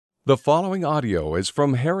The following audio is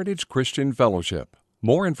from Heritage Christian Fellowship.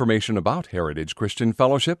 More information about Heritage Christian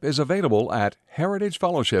Fellowship is available at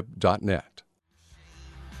heritagefellowship.net.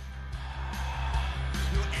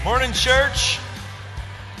 Morning, church.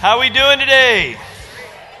 How we doing today?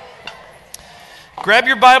 Grab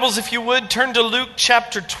your Bibles if you would. Turn to Luke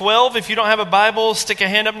chapter 12. If you don't have a Bible, stick a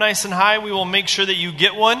hand up nice and high. We will make sure that you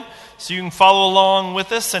get one so you can follow along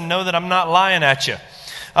with us and know that I'm not lying at you.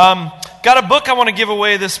 Got a book I want to give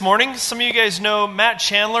away this morning. Some of you guys know Matt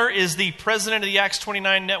Chandler is the president of the Acts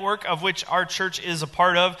 29 network, of which our church is a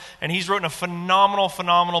part of, and he's written a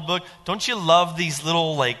phenomenal book. Don't you love these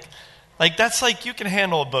little, like that's like you can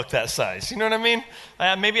handle a book that size. You know what I mean?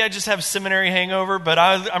 Maybe I just have seminary hangover, but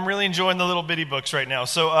I'm really enjoying the little bitty books right now.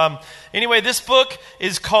 So anyway, this book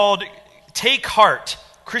is called Take Heart: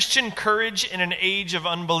 Christian Courage in an Age of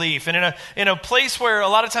Unbelief. And in a place where a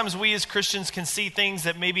lot of times we as Christians can see things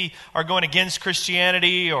that maybe are going against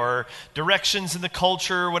Christianity or directions in the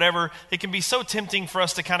culture or whatever, it can be so tempting for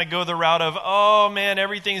us to kind of go the route of, oh man,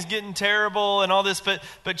 everything's getting terrible and all this. But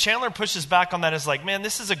Chandler pushes back on that as like, man,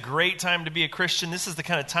 this is a great time to be a Christian. This is the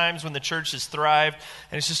kind of times when the church has thrived,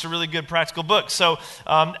 and it's just a really good practical book. So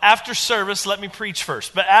after service, let me preach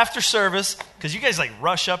first. But after service, because you guys like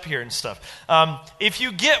rush up here and stuff, if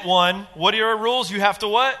you get one, what are our rules? You have to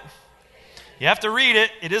what? You have to read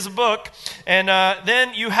it. It is a book. And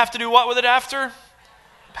then you have to do what with it after?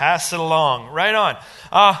 Pass it along. Right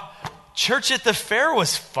on. Church at the fair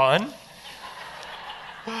was fun.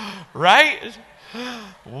 Right?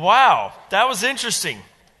 Wow. That was interesting.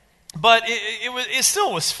 But it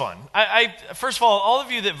still was fun. I first of all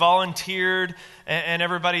of you that volunteered and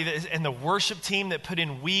everybody and the worship team that put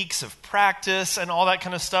in weeks of practice and all that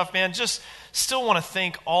kind of stuff, man, just still want to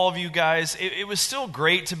thank all of you guys. It was still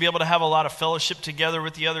great to be able to have a lot of fellowship together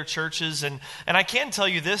with the other churches. And I can tell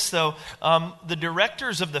you this, though, the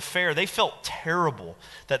directors of the fair, they felt terrible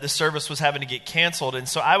that the service was having to get canceled. And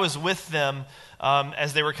so I was with them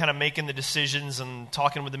as they were kind of making the decisions and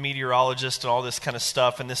talking with the meteorologist and all this kind of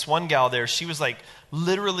stuff. And this one gal there, she was like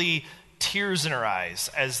literally tears in her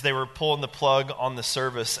eyes as they were pulling the plug on the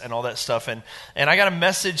service and all that stuff. And I got a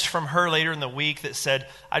message from her later in the week that said,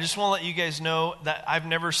 I just want to let you guys know that I've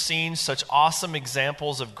never seen such awesome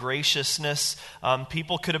examples of graciousness.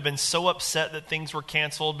 People could have been so upset that things were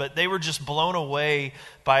canceled, but they were just blown away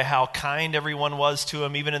by how kind everyone was to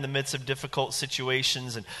them, even in the midst of difficult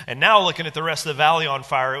situations. And now looking at the rest of the valley on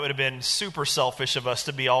fire, it would have been super selfish of us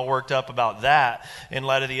to be all worked up about that in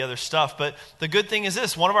light of the other stuff. But the good thing is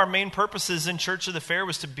this: one of our main purposes in Church of the Fair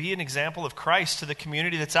was to be an example of Christ to the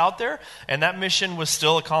community that's out there, and that mission was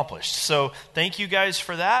still accomplished. So thank you guys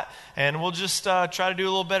for that, and we'll just try to do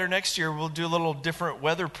a little better next year. We'll do a little different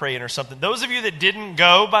weather praying or something. Those of you that didn't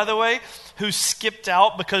go, by the way, who skipped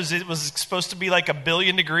out because it was supposed to be like 1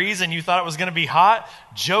 billion degrees and you thought it was going to be hot,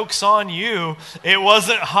 joke's on you. It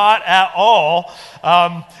wasn't hot at all.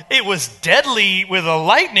 It was deadly with a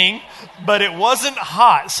lightning, but it wasn't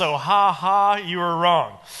hot. So you were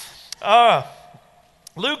wrong.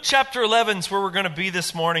 Luke chapter 11 is where we're going to be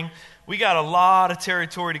this morning. We got a lot of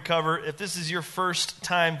territory to cover. If this is your first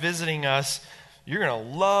time visiting us, you're going to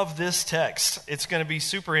love this text. It's going to be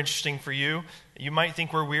super interesting for you. You might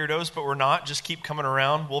think we're weirdos, but we're not. Just keep coming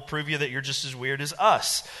around. We'll prove you that you're just as weird as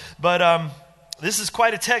us. But this is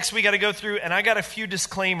quite a text we got to go through, and I got a few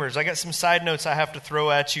disclaimers. I got some side notes I have to throw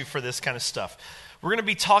at you for this kind of stuff. We're going to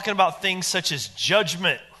be talking about things such as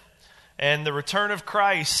judgment and the return of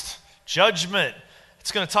Christ. Judgment.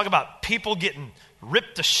 It's going to talk about people getting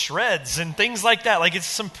ripped to shreds and things like that. Like, it's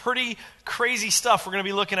some pretty crazy stuff. We're going to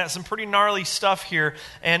be looking at some pretty gnarly stuff here.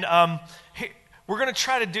 And we're going to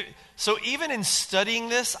try to do... So even in studying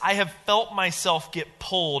this, I have felt myself get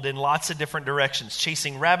pulled in lots of different directions,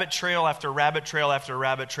 chasing rabbit trail after rabbit trail after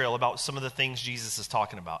rabbit trail about some of the things Jesus is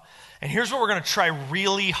talking about. And here's what we're going to try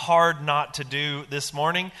really hard not to do this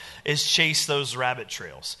morning is chase those rabbit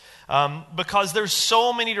trails. Because there's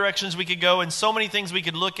so many directions we could go and so many things we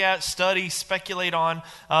could look at, study, speculate on.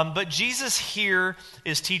 But Jesus here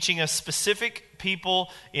is teaching us specific people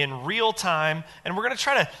in real time, and we're going to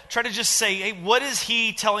try to just say, hey, what is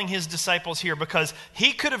he telling his disciples here? Because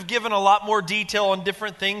he could have given a lot more detail on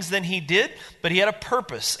different things than he did, but he had a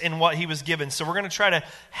purpose in what he was given. So we're going to try to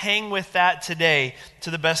hang with that today to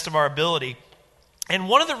the best of our ability. And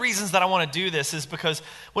one of the reasons that I want to do this is because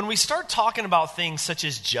when we start talking about things such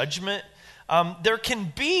as judgment, there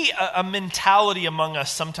can be a mentality among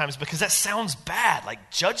us sometimes because that sounds bad,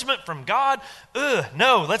 like judgment from God.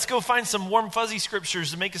 No, let's go find some warm, fuzzy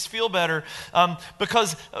scriptures to make us feel better.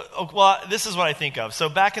 Because this is what I think of. So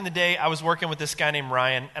back in the day, I was working with this guy named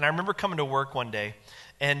Ryan, and I remember coming to work one day,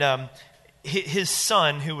 and his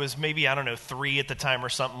son, who was maybe, 3 at the time or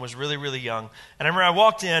something, was really, really young. And I remember I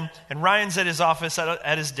walked in, and Ryan's at his office,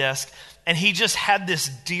 at his desk, and he just had this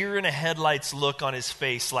deer in the headlights look on his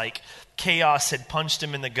face, like chaos had punched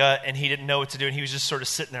him in the gut, and he didn't know what to do, and he was just sort of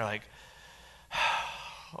sitting there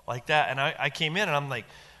like that. And I came in, and I'm like,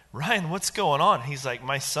 Ryan, what's going on? He's like,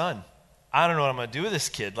 my son, I don't know what I'm going to do with this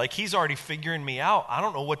kid. Like, he's already figuring me out. I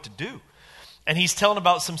don't know what to do. And he's telling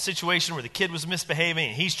about some situation where the kid was misbehaving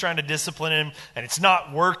and he's trying to discipline him and it's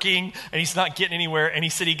not working and he's not getting anywhere. And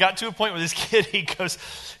he said he got to a point with this kid, he goes,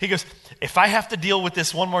 if I have to deal with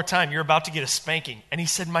this one more time, you're about to get a spanking. And he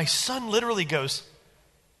said, my son literally goes,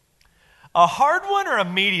 a hard one or a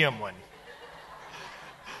medium one?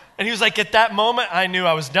 And he was like, at that moment, I knew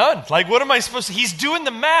I was done. Like, what am I supposed to? He's doing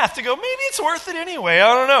the math to go, maybe it's worth it anyway.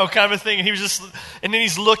 I don't know, kind of a thing. And and then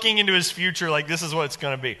he's looking into his future like this is what it's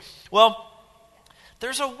going to be. Well,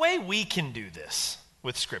 there's a way we can do this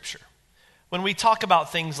with Scripture. When we talk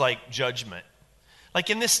about things like judgment. Like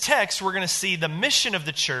in this text, we're going to see the mission of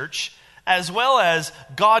the church as well as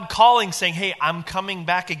God calling, saying, hey, I'm coming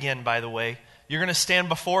back again, by the way. You're going to stand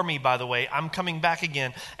before me, by the way. I'm coming back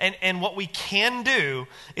again. And what we can do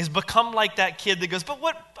is become like that kid that goes, but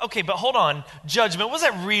hold on. Judgment, what does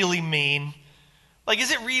that really mean? Like, is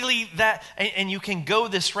it really that? And you can go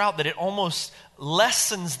this route that it almost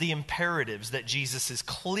lessens the imperatives that Jesus is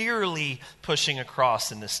clearly pushing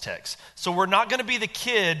across in this text. So we're not going to be the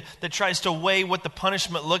kid that tries to weigh what the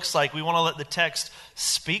punishment looks like. We want to let the text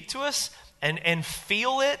speak to us and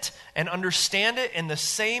feel it and understand it in the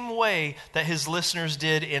same way that his listeners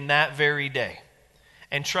did in that very day.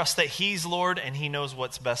 And trust that he's Lord and he knows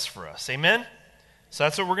what's best for us. Amen? So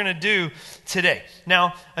that's what we're going to do today.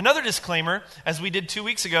 Now, another disclaimer, as we did 2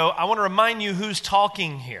 weeks ago, I want to remind you who's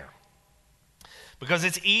talking here. Because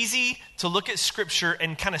it's easy to look at Scripture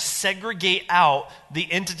and kind of segregate out the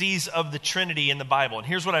entities of the Trinity in the Bible. And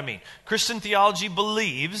here's what I mean. Christian theology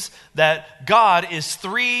believes that God is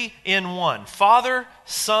 3 in 1. Father,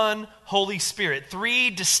 Son, Holy Spirit.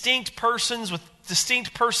 3 distinct persons with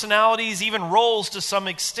distinct personalities, even roles to some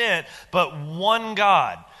extent, but one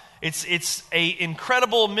God. It's an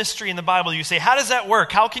incredible mystery in the Bible. You say, how does that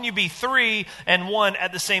work? How can you be 3 and 1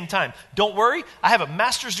 at the same time? Don't worry, I have a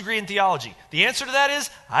master's degree in theology. The answer to that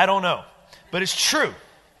is, I don't know. But it's true.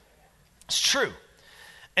 It's true.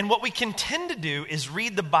 And what we can tend to do is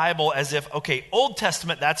read the Bible as if, okay, Old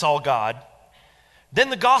Testament, that's all God.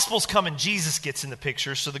 Then the Gospels come and Jesus gets in the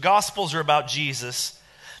picture. So the Gospels are about Jesus.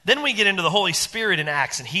 Then we get into the Holy Spirit in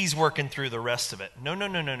Acts and he's working through the rest of it.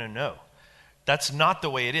 No. That's not the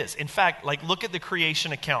way it is. In fact, look at the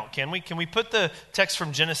creation account. Can we put the text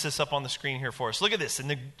from Genesis up on the screen here for us? Look at this.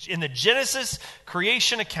 In the Genesis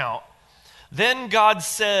creation account, then God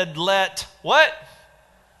said, let what?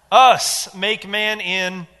 Us make man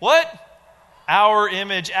in what? Our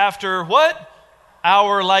image after what?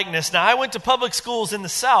 Our likeness. Now, I went to public schools in the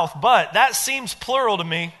South, but that seems plural to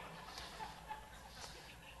me.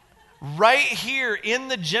 Right here in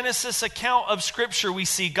the Genesis account of Scripture, we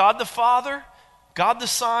see God the Father, God the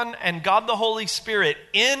Son, and God the Holy Spirit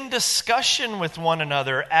in discussion with one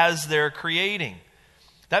another as they're creating.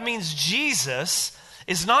 That means Jesus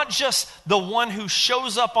is not just the one who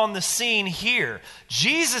shows up on the scene here.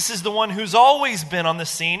 Jesus is the one who's always been on the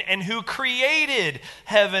scene and who created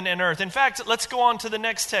heaven and earth. In fact, let's go on to the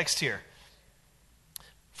next text here.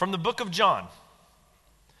 From the book of John.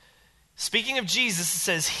 Speaking of Jesus, it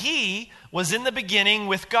says, he was in the beginning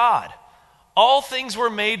with God. All things were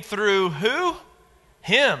made through who?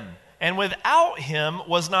 Him. And without him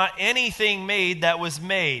was not anything made that was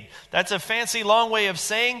made. That's a fancy long way of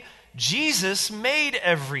saying Jesus made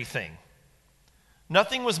everything.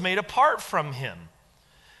 Nothing was made apart from him.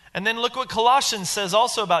 And then look what Colossians says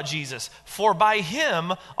also about Jesus. For by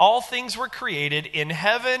him all things were created in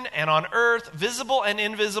heaven and on earth, visible and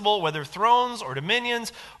invisible, whether thrones or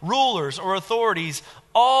dominions, rulers or authorities.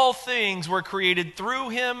 All things were created through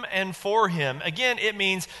him and for him. Again, it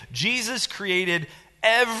means Jesus created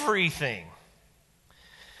everything.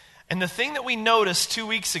 And the thing that we noticed 2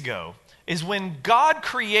 weeks ago is when God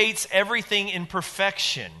creates everything in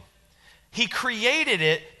perfection, he created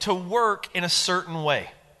it to work in a certain way.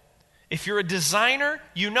 If you're a designer,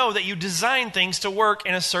 you know that you design things to work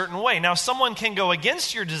in a certain way. Now, someone can go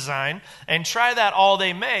against your design and try that all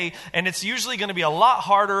they may, and it's usually going to be a lot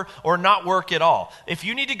harder or not work at all. If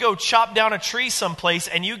you need to go chop down a tree someplace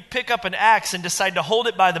and you pick up an axe and decide to hold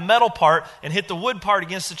it by the metal part and hit the wood part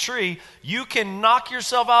against the tree, you can knock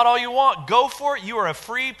yourself out all you want. Go for it. You are a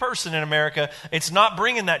free person in America. It's not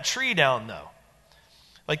bringing that tree down, though.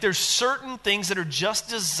 There's certain things that are just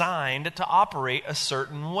designed to operate a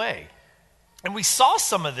certain way. And we saw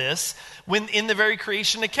some of this when in the very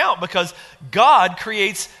creation account, because God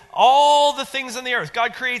creates all the things on the earth.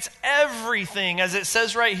 God creates everything, as it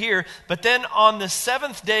says right here. But then on the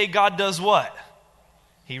seventh day, God does what?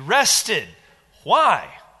 He rested. Why?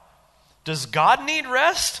 Does God need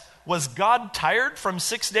rest? Was God tired from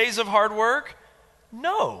 6 days of hard work?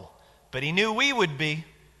 No, but he knew we would be.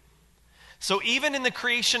 So even in the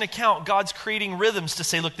creation account, God's creating rhythms to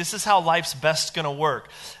say, look, this is how life's best going to work.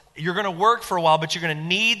 You're going to work for a while, but you're going to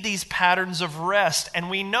need these patterns of rest. And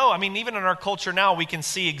we know, even in our culture now, we can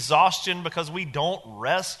see exhaustion because we don't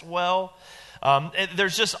rest well.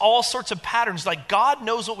 There's just all sorts of patterns. Like God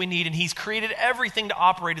knows what we need, and he's created everything to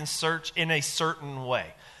operate in a certain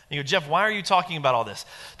way. You go, Jeff, why are you talking about all this?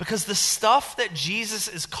 Because the stuff that Jesus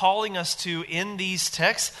is calling us to in these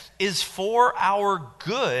texts is for our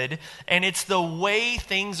good, and it's the way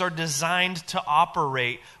things are designed to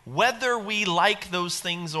operate, whether we like those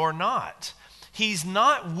things or not. He's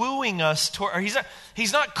not wooing us toward, or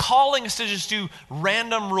he's not calling us to just do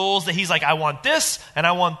random rules that he's like, I want this, and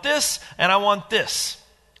I want this, and I want this.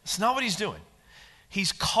 It's not what he's doing.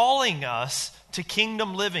 He's calling us to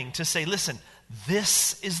kingdom living, to say, listen,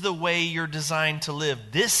 this is the way you're designed to live.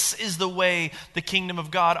 This is the way the kingdom of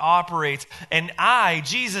God operates. And I,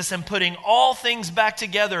 Jesus, am putting all things back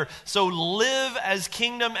together. So live as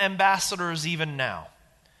kingdom ambassadors even now.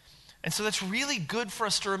 And so that's really good for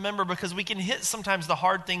us to remember, because we can hit sometimes the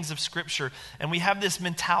hard things of Scripture, and we have this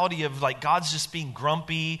mentality of like God's just being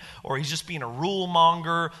grumpy, or he's just being a rule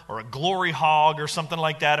monger or a glory hog or something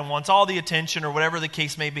like that and wants all the attention or whatever the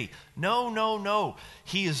case may be. No.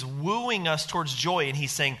 He is wooing us towards joy, and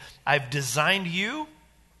he's saying, I've designed you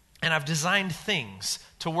and I've designed things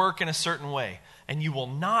to work in a certain way. And you will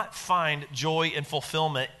not find joy and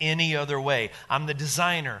fulfillment any other way. I'm the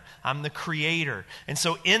designer. I'm the creator. And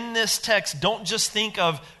so in this text, don't just think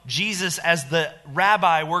of Jesus as the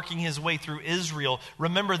rabbi working his way through Israel.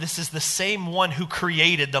 Remember, this is the same one who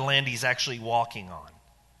created the land he's actually walking on.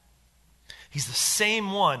 He's the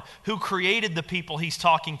same one who created the people he's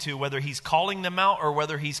talking to, whether he's calling them out or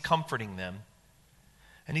whether he's comforting them.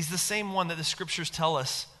 And he's the same one that the scriptures tell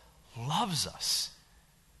us loves us.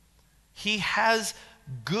 He has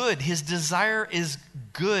good. His desire is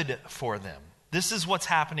good for them. This is what's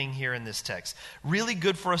happening here in this text. Really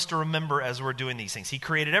good for us to remember as we're doing these things. He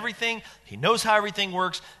created everything. He knows how everything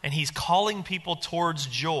works. And he's calling people towards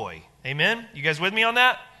joy. Amen? You guys with me on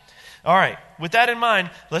that? All right. With that in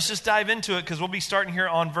mind, let's just dive into it, because we'll be starting here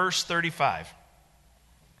on verse 35.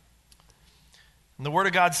 And the Word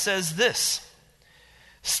of God says this: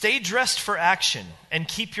 Stay dressed for action and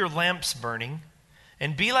keep your lamps burning,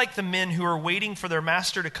 and be like the men who are waiting for their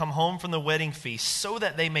master to come home from the wedding feast, so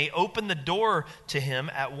that they may open the door to him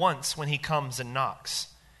at once when he comes and knocks.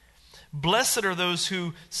 Blessed are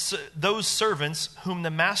those servants whom the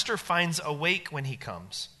master finds awake when he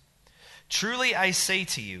comes. Truly I say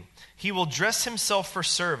to you, he will dress himself for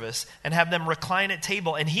service and have them recline at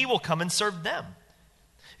table, and he will come and serve them.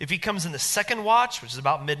 If he comes in the second watch, which is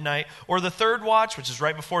about midnight, or the third watch, which is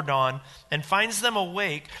right before dawn, and finds them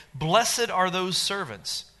awake, blessed are those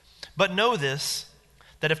servants. But know this,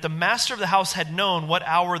 that if the master of the house had known what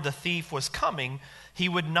hour the thief was coming, he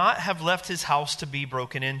would not have left his house to be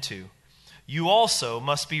broken into. You also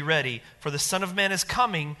must be ready, for the Son of Man is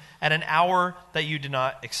coming at an hour that you do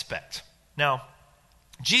not expect. Now,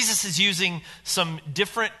 Jesus is using some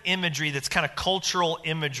different imagery that's kind of cultural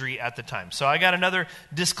imagery at the time. So I got another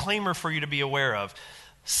disclaimer for you to be aware of.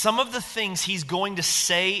 Some of the things he's going to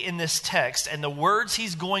say in this text and the words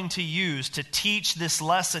he's going to use to teach this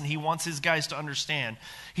lesson he wants his guys to understand,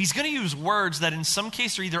 he's going to use words that in some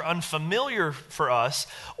cases are either unfamiliar for us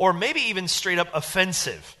or maybe even straight up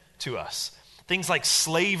offensive to us. Things like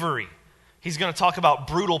slavery. He's going to talk about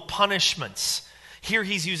brutal punishments. Here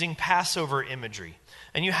he's using Passover imagery.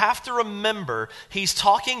 And you have to remember, he's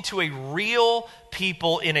talking to a real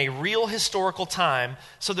people in a real historical time,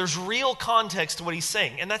 so there's real context to what he's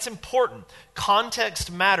saying. And that's important.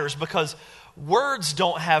 Context matters, because words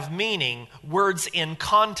don't have meaning. Words in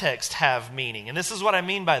context have meaning. And this is what I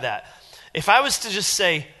mean by that. If I was to just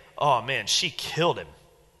say, oh man, she killed him.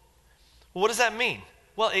 Well, what does that mean?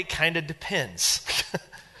 Well, it kind of depends.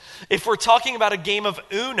 If we're talking about a game of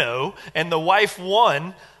Uno and the wife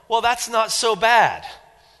won, well, that's not so bad.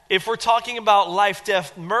 If we're talking about life,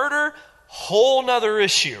 death, murder, whole nother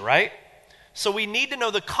issue, right? So we need to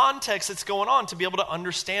know the context that's going on to be able to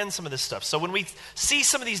understand some of this stuff. So when we see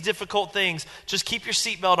some of these difficult things, just keep your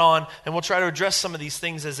seatbelt on, and we'll try to address some of these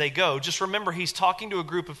things as they go. Just remember, he's talking to a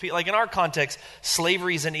group of people. Like in our context,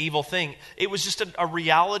 slavery is an evil thing. It was just a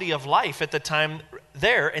reality of life at the time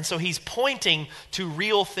there. And so he's pointing to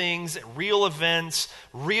real things, real events,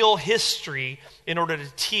 real history in order to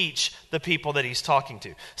teach the people that he's talking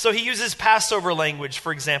to. So he uses Passover language,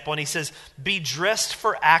 for example, and he says, be dressed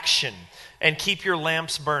for action and keep your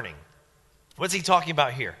lamps burning. What's he talking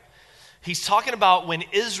about here? He's talking about when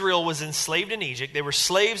Israel was enslaved in Egypt. They were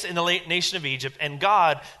slaves in the nation of Egypt, and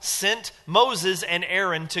God sent Moses and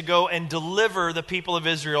Aaron to go and deliver the people of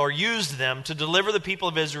Israel, or used them to deliver the people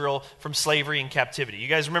of Israel from slavery and captivity. You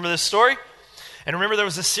guys remember this story? And remember, there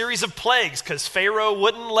was a series of plagues because Pharaoh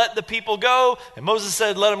wouldn't let the people go, and Moses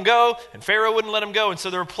said, let them go, and Pharaoh wouldn't let them go. And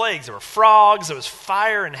so there were plagues. There were frogs, there was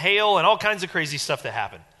fire and hail, and all kinds of crazy stuff that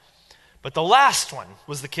happened. But the last one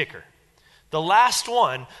was the kicker. The last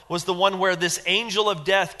one was the one where this angel of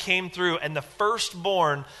death came through, and the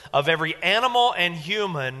firstborn of every animal and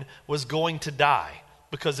human was going to die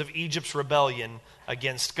because of Egypt's rebellion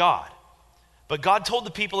against God. But God told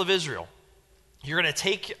the people of Israel, you're going to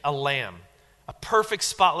take a lamb, a perfect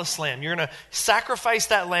spotless lamb. You're going to sacrifice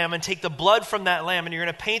that lamb and take the blood from that lamb, and you're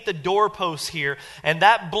going to paint the doorposts here, and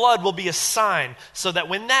that blood will be a sign so that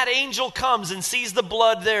when that angel comes and sees the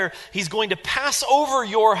blood there, he's going to pass over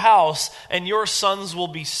your house and your sons will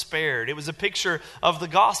be spared. It was a picture of the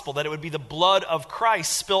gospel, that it would be the blood of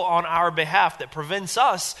Christ spill on our behalf that prevents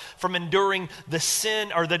us from enduring the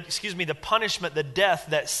sin, or the punishment, the death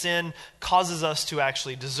that sin causes us to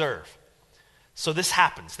actually deserve. So this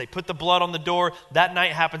happens. They put the blood on the door. That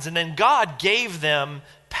night happens. And then God gave them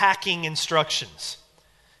packing instructions.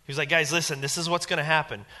 He was like, guys, listen, this is what's going to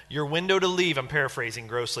happen. Your window to leave, I'm paraphrasing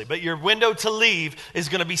grossly, but your window to leave is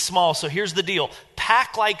going to be small. So here's the deal.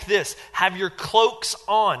 Pack like this. Have your cloaks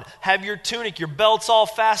on. Have your tunic. Your belts all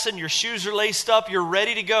fastened. Your shoes are laced up. You're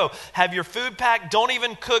ready to go. Have your food packed. Don't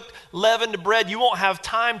even cook leavened bread. You won't have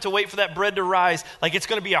time to wait for that bread to rise. Like, it's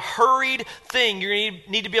going to be a hurried thing. You're going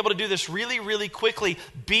to need to be able to do this really, really quickly.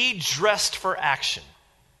 Be dressed for action.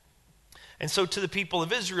 And so to the people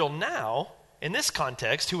of Israel now, in this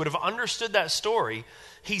context, who would have understood that story,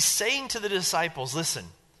 he's saying to the disciples, listen,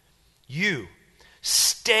 you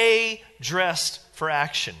stay dressed for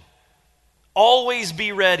action. Always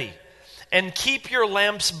be ready and keep your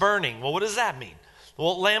lamps burning. Well, what does that mean?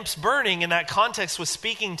 Well, lamps burning in that context was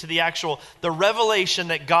speaking to the revelation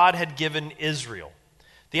that God had given Israel.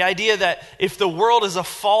 The idea that if the world is a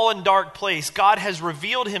fallen, dark place, God has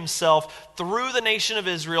revealed himself through the nation of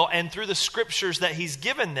Israel and through the scriptures that he's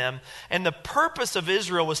given them. And the purpose of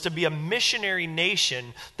Israel was to be a missionary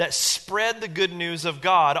nation that spread the good news of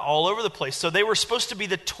God all over the place. So they were supposed to be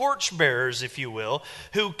the torchbearers, if you will,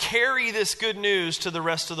 who carry this good news to the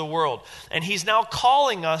rest of the world. And he's now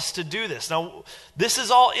calling us to do this. Now, this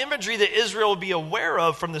is all imagery that Israel will be aware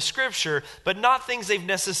of from the scripture, but not things they've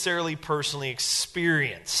necessarily personally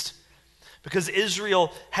experienced. Because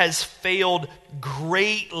Israel has failed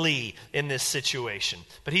greatly in this situation.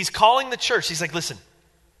 But he's calling the church. He's like, listen,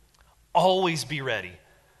 always be ready.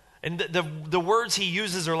 And the words he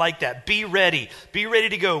uses are like that. Be ready. Be ready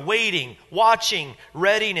to go. Waiting, watching,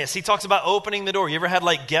 readiness. He talks about opening the door. You ever had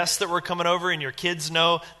like guests that were coming over and your kids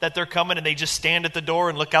know that they're coming and they just stand at the door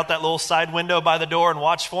and look out that little side window by the door and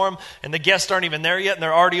watch for them, and the guests aren't even there yet and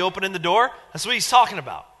they're already opening the door? That's what he's talking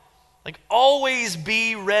about. Like, always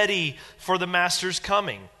be ready for the master's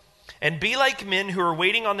coming. And be like men who are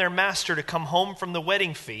waiting on their master to come home from the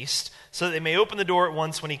wedding feast, so that they may open the door at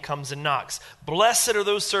once when he comes and knocks. Blessed are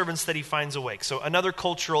those servants that he finds awake. So another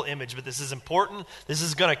cultural image, but this is important. This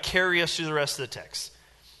is going to carry us through the rest of the text.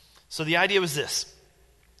 So the idea was this.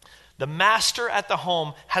 The master at the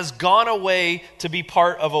home has gone away to be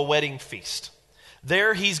part of a wedding feast.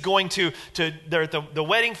 There he's going they're at the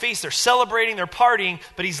wedding feast, they're celebrating, they're partying,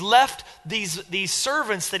 but he's left these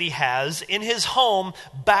servants that he has in his home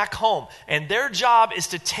back home. And their job is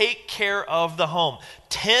to take care of the home.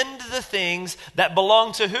 Tend to the things that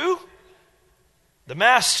belong to who? The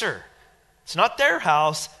master. It's not their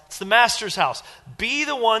house, it's the master's house. Be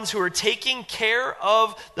the ones who are taking care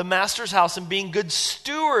of the master's house and being good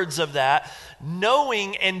stewards of that,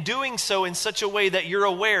 knowing and doing so in such a way that you're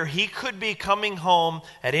aware he could be coming home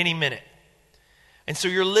at any minute. And so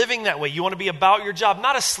you're living that way. You want to be about your job,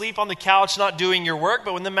 not asleep on the couch, not doing your work,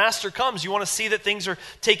 but when the master comes, you want to see that things are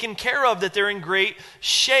taken care of, that they're in great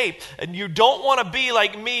shape. And you don't want to be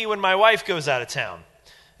like me when my wife goes out of town.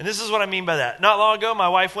 And this is what I mean by that. Not long ago, my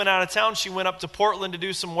wife went out of town. She went up to Portland to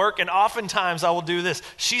do some work. And oftentimes I will do this.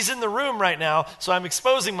 She's in the room right now, so I'm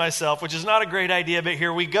exposing myself, which is not a great idea, but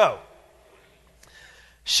here we go.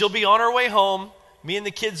 She'll be on her way home. Me and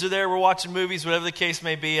the kids are there. We're watching movies, whatever the case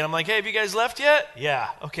may be. And I'm like, hey, have you guys left yet? Yeah.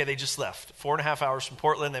 Okay, they just left. 4.5 hours from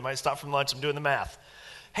Portland. They might stop from lunch. I'm doing the math.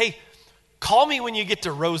 Hey, call me when you get to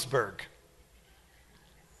Roseburg.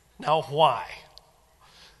 Now, why?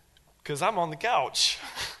 Because I'm on the couch.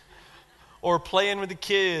 Or playing with the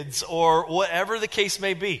kids, or whatever the case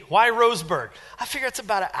may be. Why Roseburg? I figure it's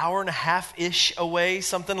about an hour and a half-ish away,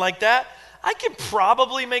 something like that. I can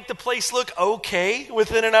probably make the place look okay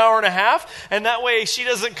within an hour and a half, and that way she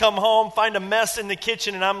doesn't come home, find a mess in the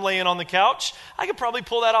kitchen, and I'm laying on the couch. I could probably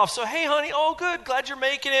pull that off. So, hey, honey, oh, good, glad you're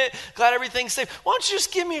making it, glad everything's safe. Why don't you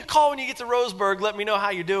just give me a call when you get to Roseburg, let me know how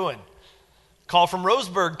you're doing. Call from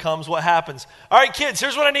Roseburg comes, what happens? All right, kids,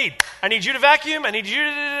 here's what I need. I need you to vacuum, I need you to,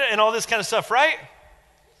 and all this kind of stuff, right?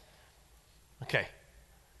 Okay.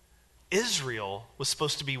 Israel was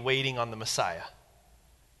supposed to be waiting on the Messiah.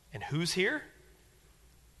 And who's here?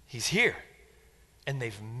 He's here. And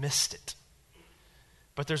they've missed it.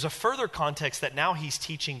 But there's a further context that now he's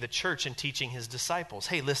teaching the church and teaching his disciples.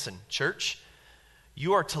 Hey, listen, church,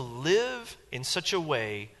 you are to live in such a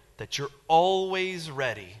way that you're always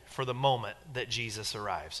ready for the moment that Jesus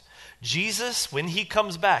arrives. Jesus, when he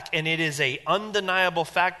comes back, and it is an undeniable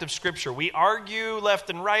fact of Scripture, we argue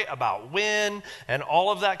left and right about when and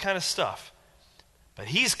all of that kind of stuff. But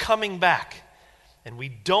he's coming back, and we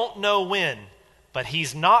don't know when, but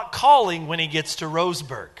he's not calling when he gets to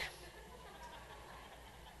Roseburg.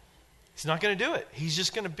 He's not going to do it. He's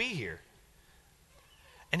just going to be here.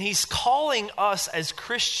 And he's calling us as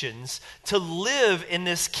Christians to live in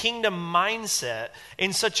this kingdom mindset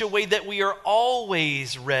in such a way that we are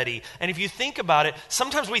always ready. And if you think about it,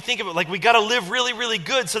 sometimes we think of it like we got to live really, really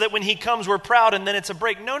good so that when he comes, we're proud and then it's a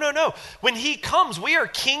break. No. When he comes, we are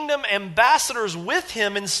kingdom ambassadors with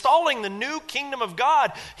him, installing the new kingdom of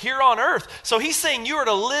God here on earth. So he's saying you are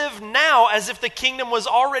to live now as if the kingdom was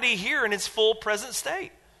already here in its full present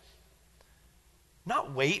state.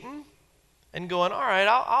 Not waiting and going, all right,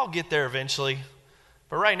 I'll get there eventually.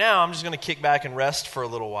 But right now, I'm just going to kick back and rest for a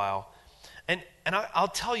little while. And I'll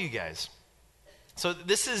tell you guys. So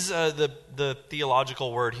this is the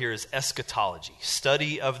theological word here is eschatology,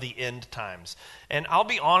 study of the end times. And I'll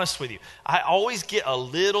be honest with you, I always get a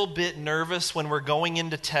little bit nervous when we're going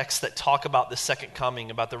into texts that talk about the second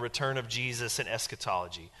coming, about the return of Jesus and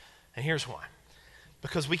eschatology. And here's why.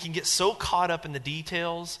 Because we can get so caught up in the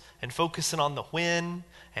details and focusing on the when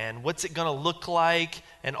and what's it going to look like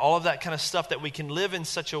and all of that kind of stuff that we can live in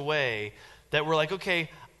such a way that we're like, okay,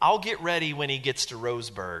 I'll get ready when he gets to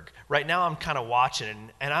Roseburg. Right now I'm kind of watching,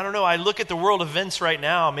 and I don't know, I look at the world events right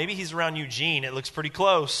now, maybe he's around Eugene, it looks pretty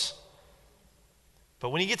close. But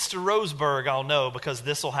when he gets to Roseburg, I'll know because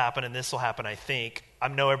this will happen and this will happen, I think. I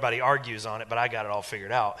know everybody argues on it, but I got it all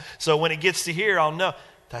figured out. So when it gets to here, I'll know.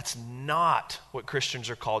 That's not what Christians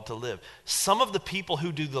are called to live. Some of the people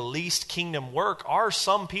who do the least kingdom work are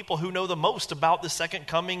some people who know the most about the second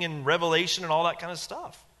coming and Revelation and all that kind of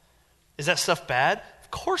stuff. Is that stuff bad?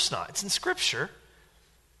 Of course not. It's in Scripture.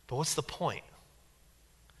 But what's the point?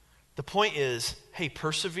 The point is, hey,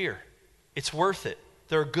 persevere. It's worth it.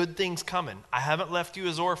 There are good things coming. I haven't left you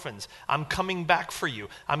as orphans. I'm coming back for you.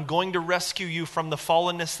 I'm going to rescue you from the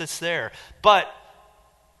fallenness that's there. But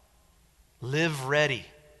live ready.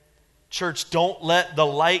 Church, don't let the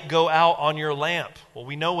light go out on your lamp. Well,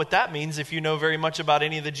 we know what that means if you know very much about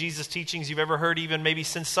any of the Jesus teachings you've ever heard, even maybe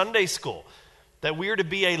since Sunday school, that we're to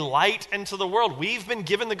be a light into the world. We've been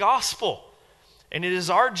given the gospel, and it is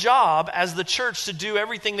our job as the church to do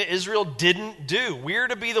everything that Israel didn't do. We're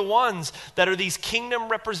to be the ones that are these kingdom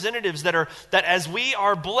representatives that as we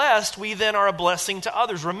are blessed, we then are a blessing to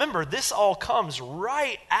others. Remember, this all comes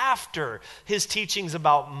right after his teachings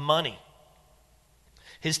about money.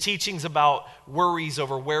 His teachings about worries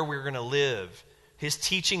over where we're going to live. His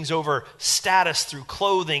teachings over status through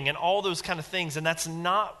clothing and all those kind of things. And that's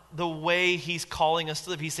not the way he's calling us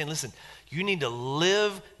to live. He's saying, listen, you need to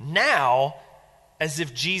live now as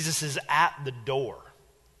if Jesus is at the door.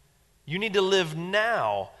 You need to live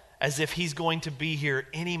now as if he's going to be here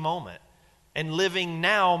any moment. And living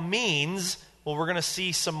now means, well, we're going to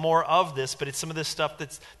see some more of this, but it's some of this stuff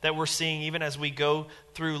that we're seeing even as we go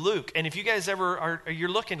through Luke. And if you guys ever you're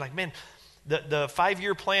looking like, man, the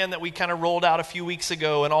 5-year plan that we kind of rolled out a few weeks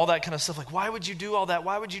ago and all that kind of stuff, like, why would you do all that?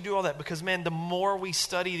 Why would you do all that? Because, man, the more we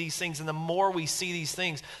study these things and the more we see these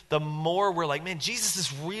things, the more we're like, man, Jesus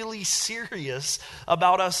is really serious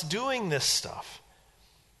about us doing this stuff.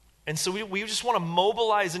 And so we just want to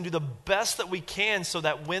mobilize and do the best that we can so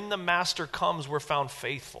that when the master comes, we're found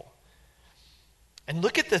faithful. And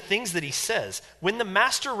look at the things that he says. When the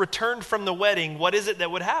master returned from the wedding, what is it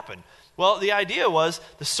that would happen? Well, the idea was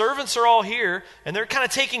the servants are all here, and they're kind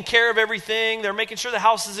of taking care of everything. They're making sure the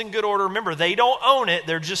house is in good order. Remember, they don't own it.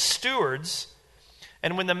 They're just stewards.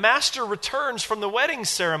 And when the master returns from the wedding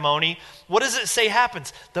ceremony, what does it say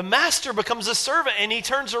happens? The master becomes a servant, and he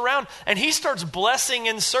turns around and he starts blessing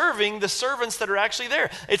and serving the servants that are actually there.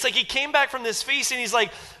 It's like he came back from this feast and he's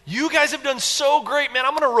like, you guys have done so great, man.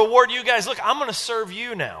 I'm going to reward you guys. Look, I'm going to serve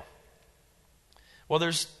you now. Well,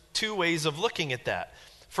 there's two ways of looking at that.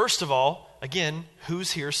 First of all, again,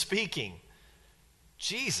 who's here speaking?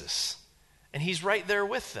 Jesus. And he's right there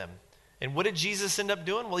with them. And what did Jesus end up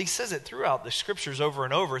doing? Well, he says it throughout the scriptures over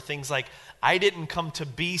and over. Things like, I didn't come to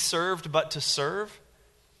be served, but to serve.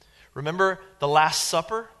 Remember the Last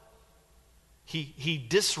Supper? He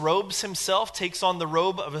disrobes himself, takes on the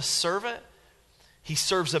robe of a servant. He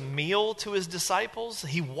serves a meal to his disciples.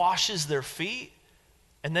 He washes their feet.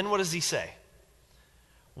 And then what does he say?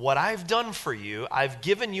 What I've done for you, I've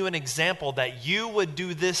given you an example that you would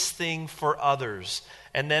do this thing for others.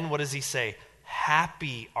 And then what does he say?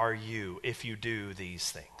 Happy are you if you do these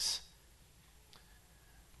things.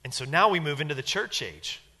 And so now we move into the church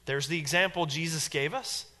age. There's the example Jesus gave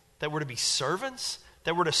us, that we're to be servants,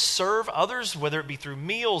 that we're to serve others, whether it be through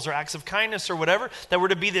meals or acts of kindness or whatever, that we're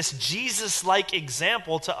to be this Jesus-like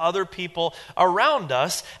example to other people around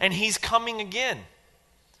us, and he's coming again.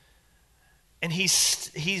 And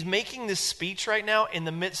he's making this speech right now in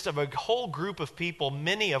the midst of a whole group of people,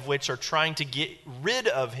 many of which are trying to get rid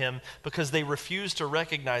of him because they refuse to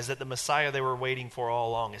recognize that the Messiah they were waiting for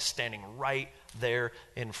all along is standing right there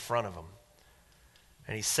in front of them.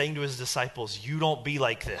 And he's saying to his disciples, you don't be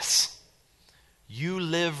like this. You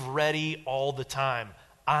live ready all the time.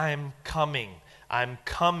 I'm coming. I'm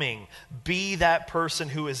coming. Be that person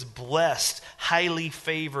who is blessed, highly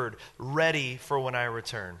favored, ready for when I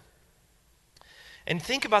return. And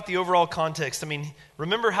think about the overall context. I mean,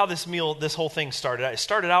 remember how this whole thing started out. It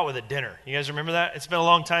started out with a dinner. You guys remember that? It's been a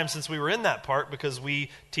long time since we were in that part because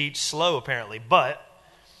we teach slow apparently. But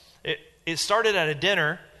it started at a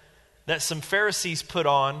dinner that some Pharisees put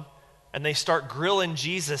on, and they start grilling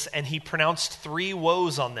Jesus, and he pronounced 3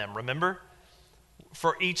 woes on them, remember?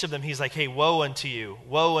 For each of them, he's like, hey, woe unto you,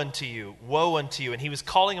 woe unto you, woe unto you. And he was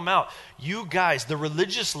calling them out. You guys, the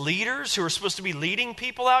religious leaders who are supposed to be leading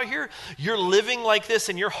people out here, you're living like this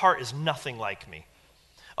and your heart is nothing like me.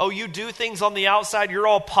 Oh, you do things on the outside, you're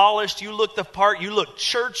all polished, you look the part, you look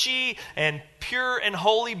churchy and pure and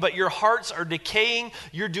holy, but your hearts are decaying.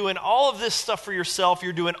 You're doing all of this stuff for yourself.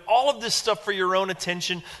 You're doing all of this stuff for your own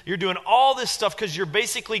attention. You're doing all this stuff because you're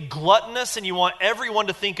basically gluttonous and you want everyone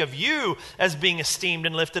to think of you as being esteemed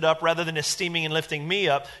and lifted up rather than esteeming and lifting me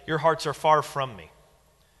up. Your hearts are far from me.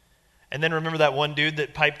 And then remember that one dude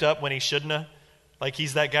that piped up when he shouldn't have? Like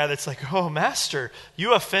he's that guy that's like, oh, master,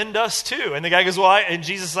 you offend us too. And the guy goes, well, and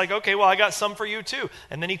Jesus is like, okay, well, I got some for you too.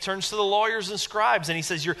 And then he turns to the lawyers and scribes and he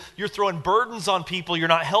says, you're throwing burdens on people. You're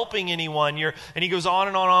not helping anyone. And he goes on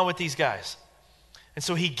and on with these guys. And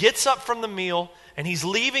so he gets up from the meal and he's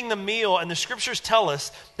leaving the meal. And the scriptures tell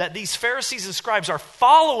us that these Pharisees and scribes are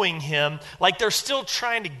following him like they're still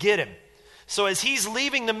trying to get him. So as he's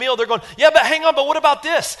leaving the meal, they're going, yeah, but hang on, but what about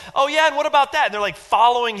this? Oh, yeah, and what about that? And they're like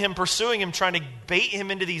following him, pursuing him, trying to bait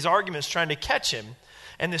him into these arguments, trying to catch him.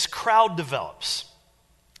 And this crowd develops.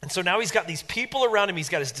 And so now he's got these people around him. He's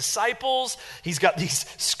got his disciples. He's got these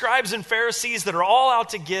scribes and Pharisees that are all out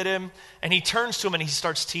to get him. And he turns to him and he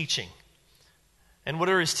starts teaching. And what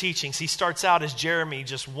are his teachings? He starts out as Jeremy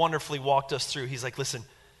just wonderfully walked us through. He's like, listen,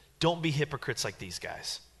 don't be hypocrites like these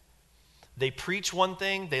guys. They preach one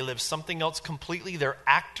thing, they live something else completely. They're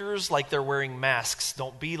actors like they're wearing masks.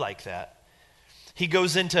 Don't be like that. He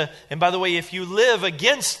goes into, and by the way, if you live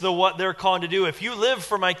against what they're calling to do, if you live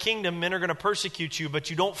for my kingdom, men are going to persecute you, but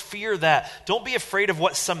you don't fear that. Don't be afraid of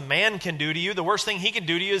what some man can do to you. The worst thing he can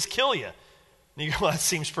do to you is kill you. And you go, well, that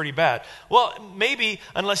seems pretty bad. Well, maybe,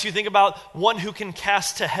 unless you think about one who can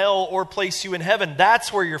cast to hell or place you in heaven.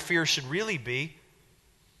 That's where your fear should really be.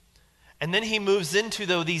 And then he moves into,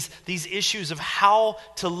 though, these issues of how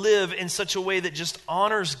to live in such a way that just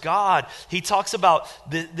honors God. He talks about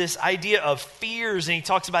this idea of fears, and he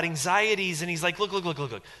talks about anxieties, and he's like, look.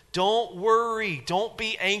 Don't worry. Don't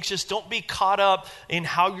be anxious. Don't be caught up in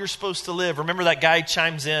how you're supposed to live. Remember that guy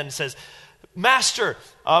chimes in and says, Master,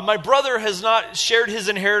 my brother has not shared his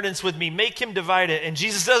inheritance with me. Make him divide it. And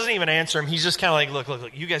Jesus doesn't even answer him. He's just kind of like,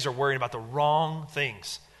 look, you guys are worrying about the wrong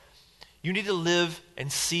things. You need to live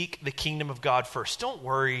and seek the kingdom of God first. Don't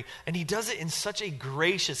worry. And he does it in such a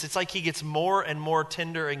gracious, it's like he gets more and more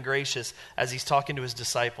tender and gracious as he's talking to his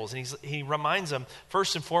disciples. And he reminds them,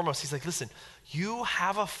 first and foremost, he's like, listen, you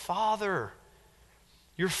have a father.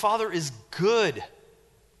 Your father is good.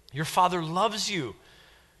 Your father loves you.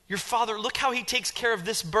 Your Father, look how he takes care of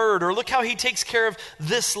this bird, or look how he takes care of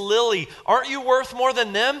this lily. Aren't you worth more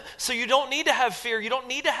than them? So you don't need to have fear. You don't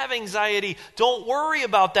need to have anxiety. Don't worry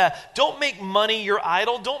about that. Don't make money your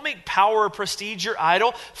idol. Don't make power or prestige your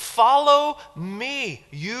idol. Follow me.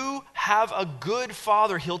 You have a good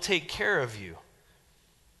Father. He'll take care of you.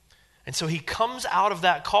 And so he comes out of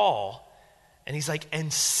that call, and he's like,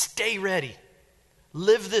 and stay ready.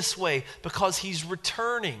 Live this way, because he's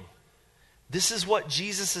returning. This is what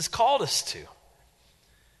Jesus has called us to.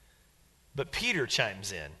 But Peter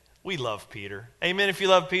chimes in. We love Peter. Amen if you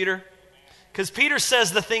love Peter. Because Peter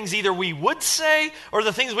says the things either we would say or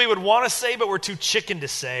the things we would want to say, but we're too chicken to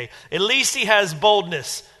say. At least he has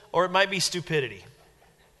boldness, or it might be stupidity.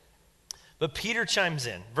 But Peter chimes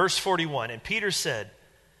in. Verse 41, and Peter said,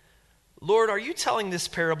 Lord, are you telling this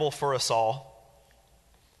parable for us all?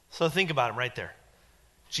 So think about him right there.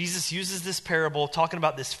 Jesus uses this parable talking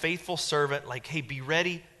about this faithful servant, like, hey, be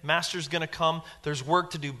ready. Master's going to come. There's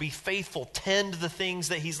work to do. Be faithful. Tend the things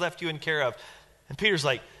that he's left you in care of. And Peter's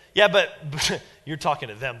like, yeah, but you're talking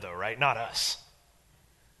to them though, right? Not us.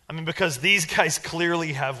 I mean, because these guys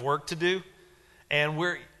clearly have work to do, and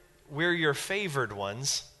we're your favored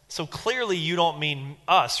ones. So clearly you don't mean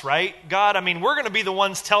us, right? God, I mean, we're going to be the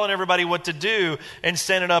ones telling everybody what to do and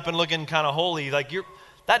standing up and looking kind of holy. Like,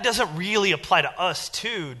 that doesn't really apply to us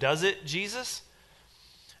too, does it, Jesus?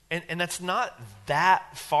 And that's not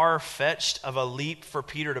that far-fetched of a leap for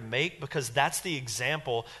Peter to make, because that's the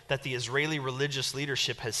example that the Israeli religious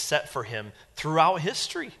leadership has set for him throughout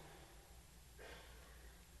history.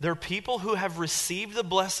 They're people who have received the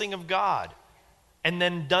blessing of God and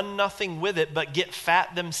then done nothing with it but get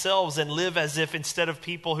fat themselves and live as if instead of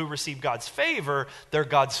people who receive God's favor, they're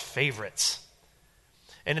God's favorites.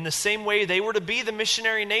 And in the same way, they were to be the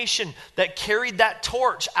missionary nation that carried that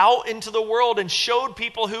torch out into the world and showed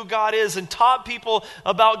people who God is and taught people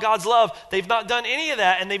about God's love. They've not done any of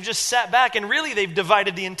that, and they've just sat back, and really they've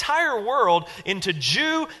divided the entire world into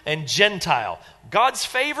Jew and Gentile. God's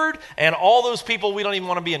favored, and all those people we don't even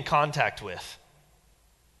want to be in contact with.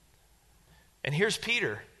 And here's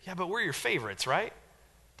Peter. Yeah, but we're your favorites, right?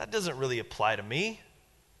 That doesn't really apply to me,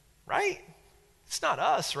 right? It's not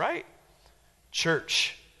us, right?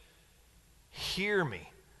 Church, hear me,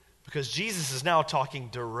 because Jesus is now talking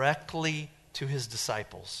directly to his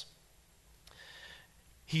disciples.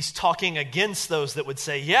 He's talking against those that would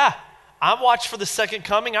say, yeah, I'm watched for the second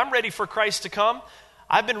coming. I'm ready for Christ to come.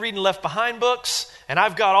 I've been reading Left Behind books, and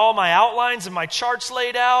I've got all my outlines and my charts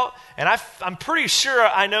laid out, and I'm pretty sure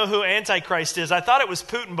I know who Antichrist is. I thought it was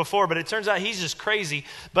Putin before, but it turns out he's just crazy.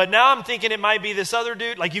 But now I'm thinking it might be this other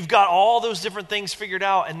dude. Like, you've got all those different things figured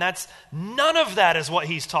out, and none of that is what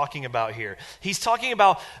he's talking about here. He's talking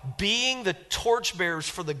about being the torchbearers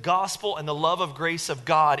for the gospel and the love of grace of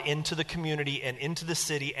God into the community and into the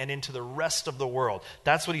city and into the rest of the world.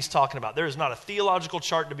 That's what he's talking about. There is not a theological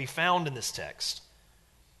chart to be found in this text.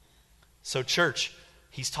 So church,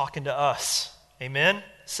 he's talking to us. Amen?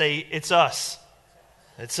 Say, it's us.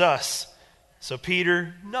 It's us. So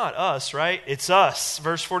Peter, not us, right? It's us.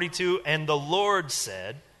 Verse 42, and the Lord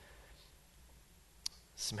said,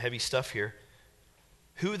 some heavy stuff here.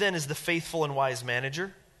 Who then is the faithful and wise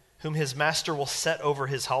manager, whom his master will set over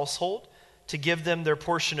his household to give them their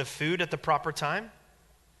portion of food at the proper time?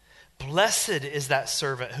 Blessed is that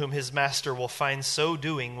servant whom his master will find so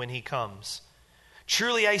doing when he comes.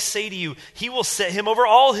 Truly I say to you, he will set him over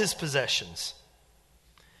all his possessions.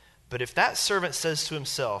 But if that servant says to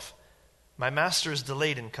himself, my master is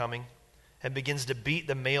delayed in coming, and begins to beat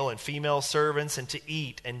the male and female servants and to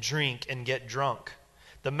eat and drink and get drunk,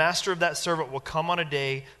 the master of that servant will come on a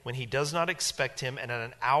day when he does not expect him, and at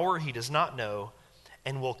an hour he does not know,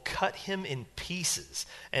 and will cut him in pieces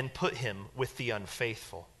and put him with the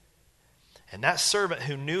unfaithful. And that servant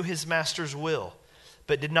who knew his master's will,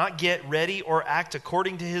 but did not get ready or act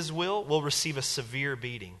according to his will receive a severe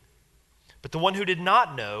beating. But the one who did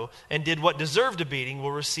not know and did what deserved a beating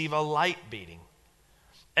will receive a light beating.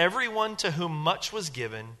 Everyone to whom much was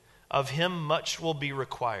given, of him much will be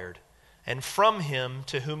required. And from him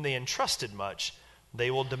to whom they entrusted much,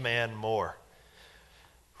 they will demand more.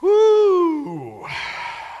 Woo!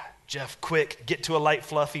 Jeff, quick, get to a light,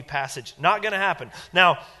 fluffy passage. Not going to happen.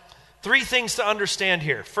 Now, 3 things to understand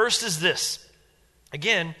here. First is this.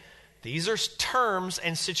 Again, these are terms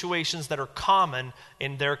and situations that are common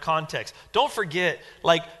in their context. Don't forget,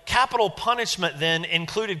 like, capital punishment then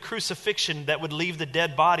included crucifixion that would leave the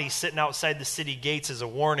dead body sitting outside the city gates as a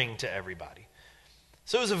warning to everybody.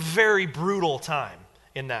 So it was a very brutal time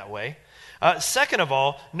in that way. Second of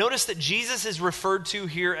all, notice that Jesus is referred to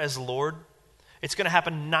here as Lord. It's going to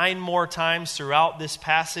happen 9 more times throughout this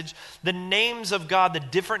passage. The names of God, the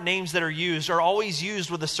different names that are used, are always used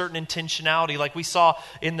with a certain intentionality. Like we saw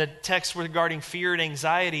in the text regarding fear and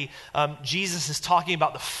anxiety, Jesus is talking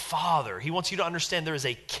about the Father. He wants you to understand there is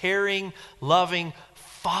a caring, loving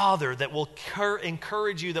Father that will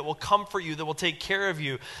encourage you, that will comfort you, that will take care of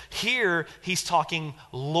you. Here, he's talking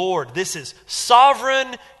Lord. This is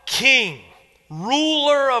sovereign King,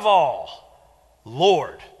 ruler of all,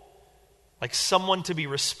 Lord. Like someone to be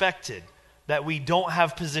respected, that we don't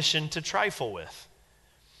have position to trifle with.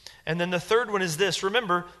 And then the third one is this.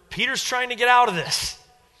 Remember, Peter's trying to get out of this.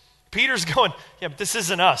 Peter's going, yeah, but this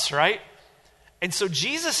isn't us, right? And so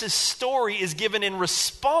Jesus' story is given in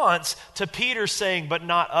response to Peter saying, but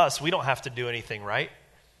not us. We don't have to do anything, right?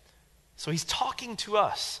 So he's talking to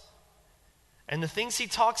us. And the things he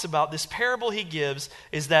talks about, this parable he gives,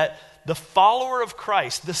 is that the follower of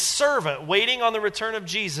Christ, the servant waiting on the return of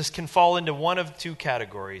Jesus, can fall into one of 2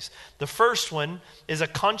 categories. The first one is a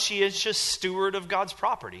conscientious steward of God's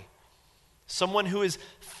property. Someone who is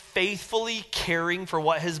faithfully caring for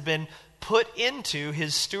what has been put into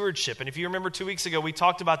his stewardship. And if you remember 2 weeks ago, we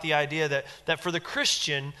talked about the idea that for the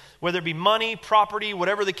Christian, whether it be money, property,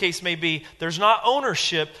 whatever the case may be, there's not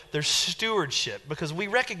ownership, there's stewardship. Because we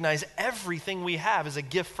recognize everything we have is a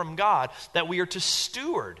gift from God that we are to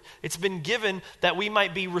steward. It's been given that we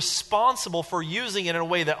might be responsible for using it in a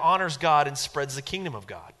way that honors God and spreads the kingdom of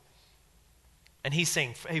God. And he's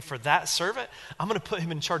saying, hey, for that servant, I'm going to put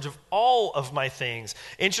him in charge of all of my things.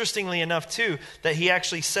 Interestingly enough, too, that he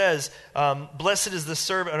actually says, blessed is the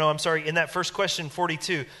servant, in that first question,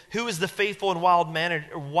 42, who is the faithful and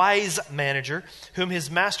wise manager, whom his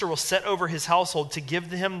master will set over his household to give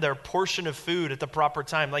him their portion of food at the proper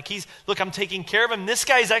time. Like I'm taking care of him. This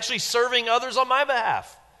guy is actually serving others on my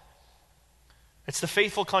behalf. It's the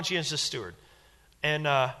faithful, conscientious steward. And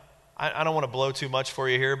I don't want to blow too much for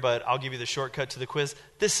you here, but I'll give you the shortcut to the quiz.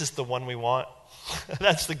 This is the one we want.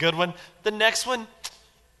 That's the good one. The next one,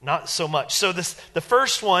 not so much. So the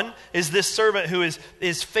first one is this servant who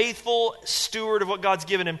is faithful steward of what God's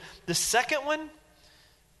given him. The second one,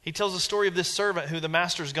 he tells the story of this servant who the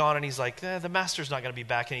master's gone, and he's like, the master's not going to be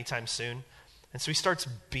back anytime soon. And so he starts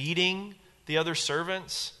beating the other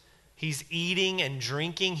servants. He's eating and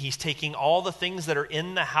drinking. He's taking all the things that are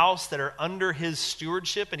in the house that are under his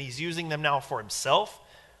stewardship, and he's using them now for himself.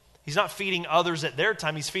 He's not feeding others at their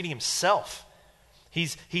time. He's feeding himself.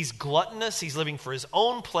 He's gluttonous. He's living for his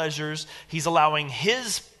own pleasures. He's allowing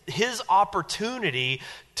his opportunity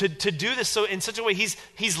to do this. So in such a way,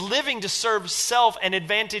 he's living to serve self and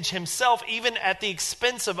advantage himself, even at the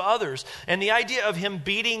expense of others. And the idea of him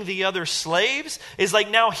beating the other slaves is like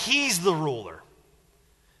now he's the ruler.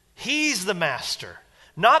 He's the master,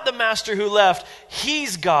 not the master who left.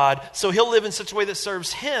 He's God, so he'll live in such a way that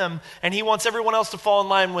serves him, and he wants everyone else to fall in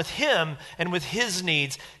line with him and with his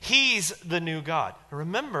needs. He's the new God.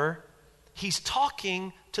 Remember, he's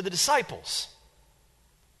talking to the disciples.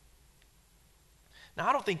 Now,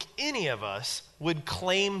 I don't think any of us would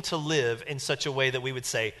claim to live in such a way that we would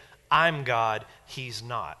say, I'm God, he's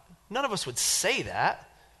not. None of us would say that,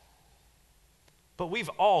 but we've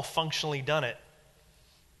all functionally done it.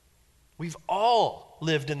 We've all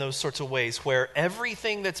lived in those sorts of ways where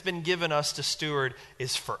everything that's been given us to steward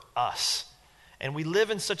is for us. And we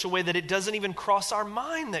live in such a way that it doesn't even cross our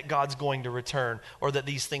mind that God's going to return or that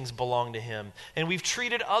these things belong to him. And we've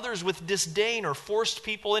treated others with disdain or forced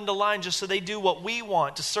people into line just so they do what we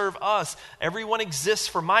want to serve us. Everyone exists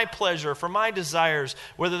for my pleasure, for my desires,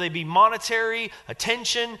 whether they be monetary,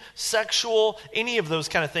 attention, sexual, any of those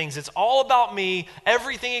kind of things. It's all about me.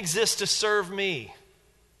 Everything exists to serve me.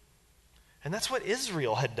 And that's what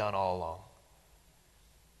Israel had done all along.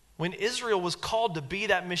 When Israel was called to be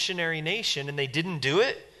that missionary nation and they didn't do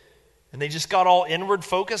it, and they just got all inward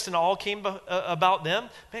focused and all came about them,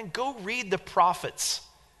 man, go read the prophets.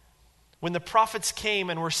 When the prophets came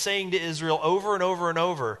and were saying to Israel over and over and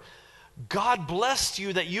over, God blessed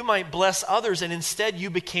you that you might bless others, and instead you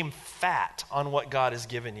became fat on what God has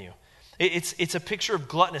given you. It's a picture of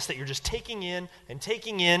gluttonous that you're just taking in and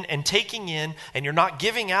taking in and taking in, and you're not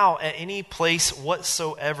giving out at any place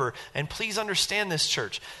whatsoever. And please understand this,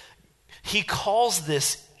 church. He calls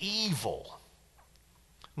this evil.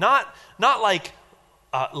 Not like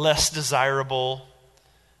less desirable,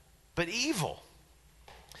 but evil.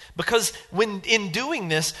 Because when in doing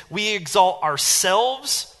this, we exalt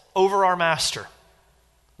ourselves over our master.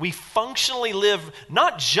 We functionally live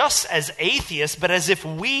not just as atheists, but as if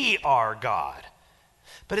we are God.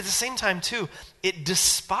 But at the same time, too, it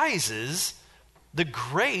despises the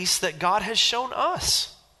grace that God has shown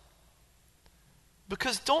us.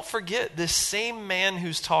 Because don't forget, this same man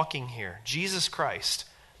who's talking here, Jesus Christ,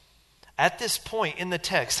 at this point in the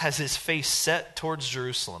text has his face set towards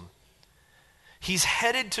Jerusalem. He's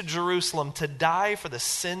headed to Jerusalem to die for the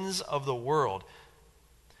sins of the world.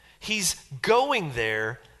 He's going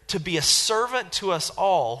there to be a servant to us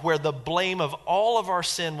all, where the blame of all of our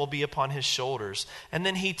sin will be upon his shoulders. And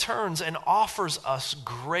then he turns and offers us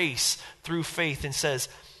grace through faith and says,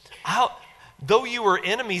 though you were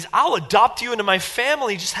enemies, I'll adopt you into my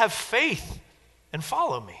family. Just have faith and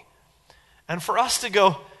follow me. And for us to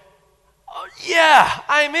go, oh, yeah,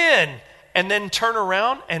 I'm in, and then turn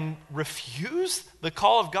around and refuse the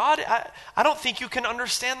call of God, I don't think you can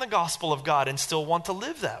understand the gospel of God and still want to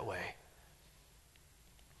live that way.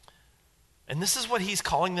 And this is what he's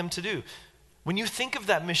calling them to do. When you think of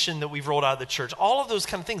that mission that we've rolled out of the church, all of those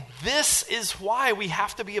kind of things, this is why we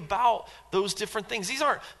have to be about those different things. These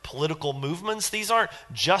aren't political movements. These aren't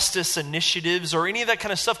justice initiatives or any of that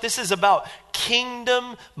kind of stuff. This is about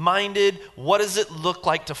kingdom-minded, what does it look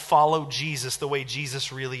like to follow Jesus the way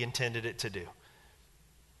Jesus really intended it to do?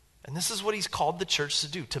 And this is what he's called the church to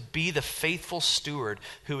do, to be the faithful steward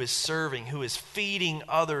who is serving, who is feeding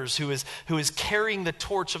others, who is carrying the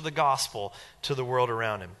torch of the gospel to the world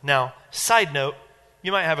around him. Now, side note,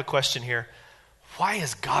 you might have a question here. Why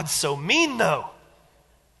is God so mean, though?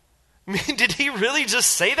 I mean, did he really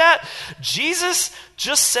just say that? Jesus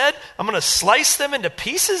just said, I'm going to slice them into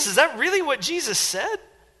pieces? Is that really what Jesus said?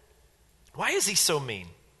 Why is he so mean?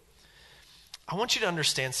 I want you to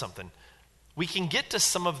understand something. We can get to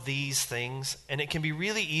some of these things, and it can be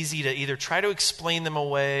really easy to either try to explain them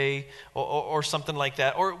away or something like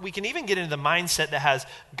that. Or we can even get into the mindset that has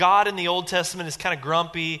God in the Old Testament is kind of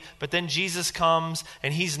grumpy, but then Jesus comes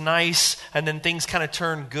and he's nice, and then things kind of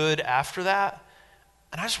turn good after that.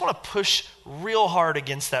 And I just want to push real hard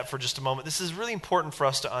against that for just a moment. This is really important for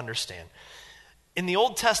us to understand. In the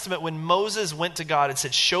Old Testament, when Moses went to God and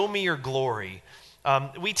said, show me your glory,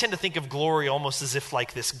 we tend to think of glory almost as if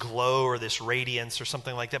like this glow or this radiance or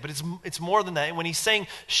something like that. But it's more than that. And when he's saying,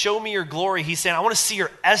 show me your glory, he's saying, I want to see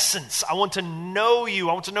your essence. I want to know you.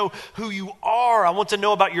 I want to know who you are. I want to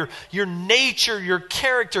know about your nature, your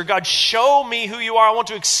character. God, show me who you are. I want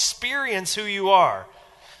to experience who you are.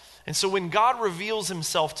 And so when God reveals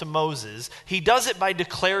himself to Moses, he does it by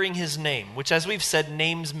declaring his name, which, as we've said,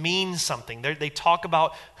 names mean something. They talk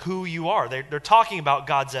about who you are. They're talking about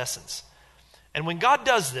God's essence. And when God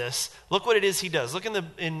does this, look what it is he does. Look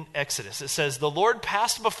in Exodus. It says, the Lord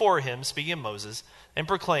passed before him, speaking of Moses, and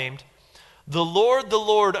proclaimed, the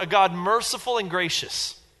Lord, a God merciful and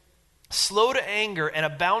gracious, slow to anger and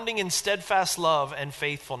abounding in steadfast love and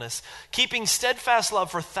faithfulness, keeping steadfast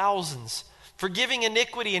love for thousands, forgiving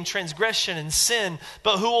iniquity and transgression and sin,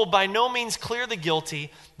 but who will by no means clear the guilty,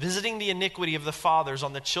 visiting the iniquity of the fathers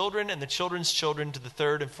on the children and the children's children to the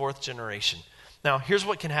third and fourth generation. Now, here's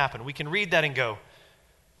what can happen. We can read that and go,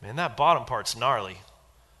 man, that bottom part's gnarly.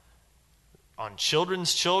 On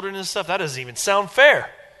children's children and stuff, that doesn't even sound fair.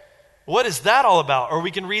 What is that all about? Or we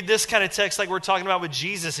can read this kind of text like we're talking about with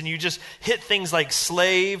Jesus, and you just hit things like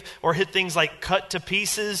slave, or hit things like cut to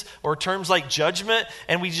pieces, or terms like judgment,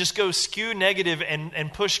 and we just go skew negative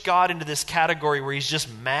and push God into this category where he's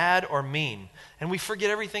just mad or mean. And we forget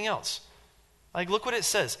everything else. Like, look what it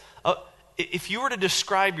says. If you were to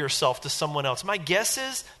describe yourself to someone else, my guess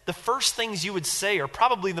is the first things you would say are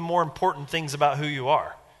probably the more important things about who you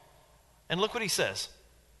are. And look what he says.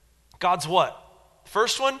 God's what?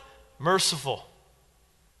 First one, merciful.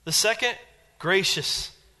 The second,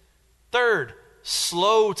 gracious. Third,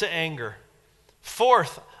 slow to anger.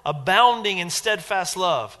 Fourth, abounding in steadfast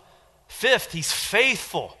love. Fifth, he's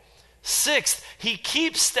faithful. Sixth, he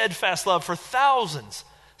keeps steadfast love for thousands.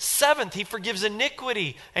 Seventh, he forgives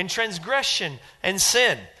iniquity and transgression and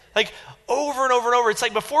sin. Like over and over and over. It's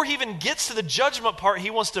like before he even gets to the judgment part, he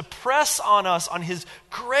wants to press on us on his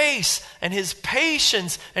grace and his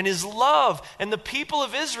patience and his love. And the people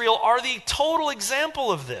of Israel are the total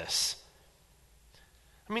example of this.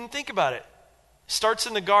 I mean, think about it. Starts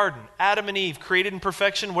in the garden. Adam and Eve, created in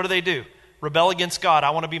perfection. What do? Rebel against God. I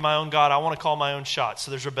want to be my own God. I want to call my own shots. So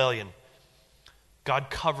there's rebellion.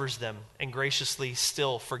 God covers them and graciously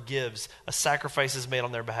still forgives. A sacrifice is made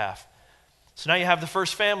on their behalf. So now you have the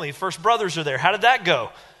first family. The first brothers are there. How did that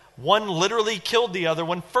go? One literally killed the other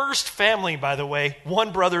one. First family, by the way.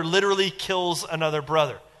 One brother literally kills another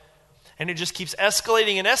brother. And it just keeps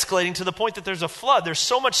escalating and escalating to the point that there's a flood. There's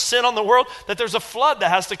so much sin on the world that there's a flood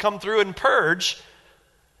that has to come through and purge.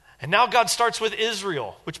 And now God starts with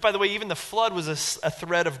Israel, which, by the way, even the flood was a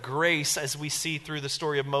thread of grace, as we see through the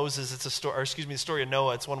story of Moses. It's the story of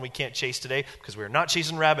Noah. It's one we can't chase today because we're not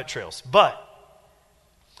chasing rabbit trails. But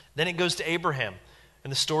then it goes to Abraham. in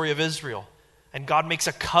the story of Israel. And God makes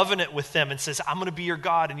a covenant with them and says, I'm going to be your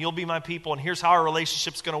God and you'll be my people, and here's how our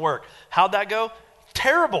relationship's going to work. How'd that go?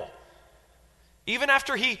 Terrible. Even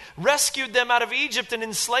after he rescued them out of Egypt and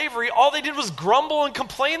in slavery, all they did was grumble and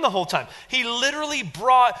complain the whole time. He literally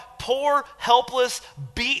brought poor, helpless,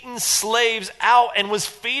 beaten slaves out and was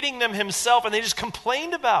feeding them himself, and they just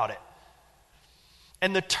complained about it.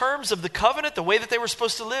 And the terms of the covenant, the way that they were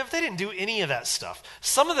supposed to live, they didn't do any of that stuff.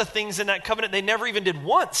 Some of the things in that covenant they never even did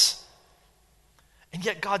once. And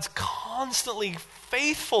yet God's constantly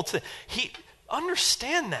faithful to,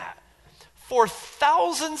 understand that. For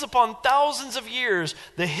thousands upon thousands of years,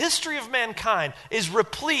 the history of mankind is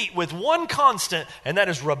replete with one constant, and that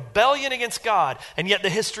is rebellion against God. And yet the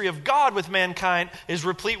history of God with mankind is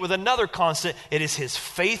replete with another constant. It is his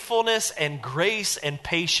faithfulness and grace and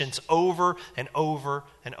patience over and over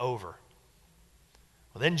and over.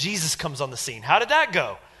 Well, then Jesus comes on the scene. How did that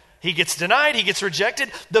go? He gets denied, he gets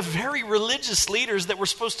rejected. The very religious leaders that were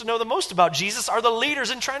supposed to know the most about Jesus are the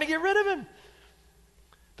leaders in trying to get rid of him.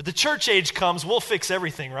 But the church age comes, we'll fix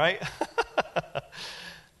everything, right?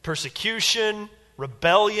 Persecution,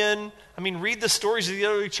 rebellion. I mean, read the stories of the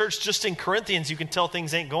early church just in Corinthians. You can tell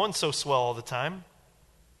things ain't going so swell all the time.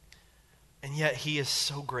 And yet he is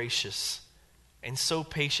so gracious and so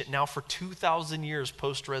patient now for 2,000 years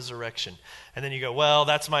post-resurrection. And then you go, well,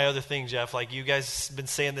 that's my other thing, Jeff. Like, you guys have been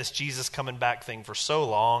saying this Jesus coming back thing for so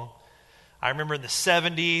long. I remember in the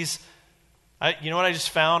 70s, you know what I just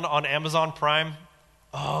found on Amazon Prime?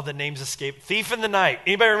 Oh, the names escape. Thief in the Night.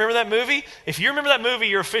 Anybody remember that movie? If you remember that movie,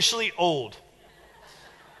 you're officially old.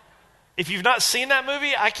 If you've not seen that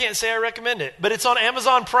movie, I can't say I recommend it. But it's on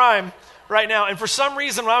Amazon Prime right now. And for some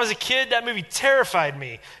reason, when I was a kid, that movie terrified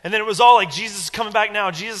me. And then it was all like, Jesus is coming back now.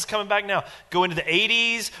 Jesus is coming back now. Go into the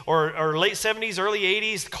 80s or late 70s, early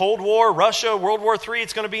 80s, Cold War, Russia, World War III.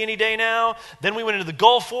 It's going to be any day now. Then we went into the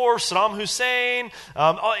Gulf War, Saddam Hussein,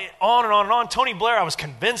 on and on and on. Tony Blair, I was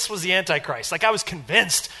convinced was the Antichrist. Like, I was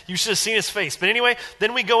convinced. You should have seen his face. But anyway,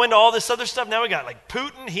 then we go into all this other stuff. Now we got like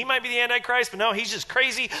Putin. He might be the Antichrist, but no, he's just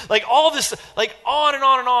crazy. Like all this, like on and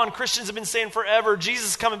on and on. Christians have been saying forever,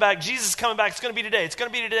 Jesus is coming back. Jesus is coming back. It's going to be today. It's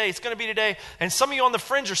going to be today. It's going to be today. And some of you on the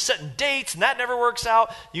fringe are setting dates, and that never works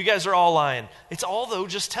out. You guys are all lying. It's all, though,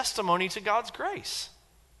 just testimony to God's grace.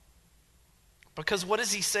 Because what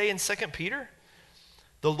does he say in 2 Peter?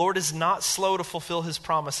 The Lord is not slow to fulfill his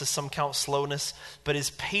promise, as some count slowness, but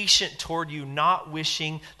is patient toward you, not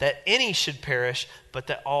wishing that any should perish, but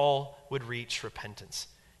that all would reach repentance.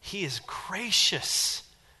 He is gracious,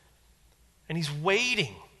 and he's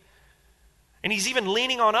waiting. And he's even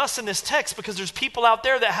leaning on us in this text because there's people out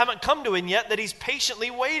there that haven't come to him yet that he's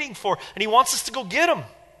patiently waiting for. And he wants us to go get them.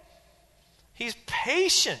 He's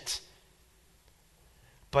patient.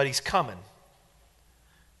 But he's coming.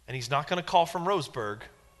 And he's not going to call from Roseburg.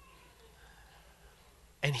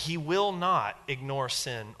 And he will not ignore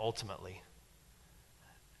sin ultimately.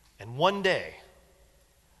 And one day,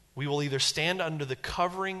 we will either stand under the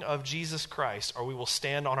covering of Jesus Christ or we will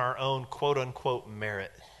stand on our own quote-unquote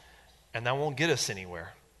merit. And that won't get us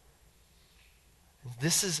anywhere.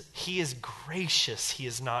 He is gracious. He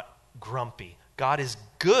is not grumpy. God is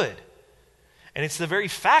good. And it's the very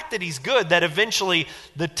fact that he's good that eventually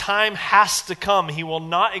the time has to come. He will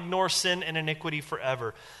not ignore sin and iniquity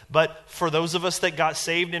forever. But for those of us that got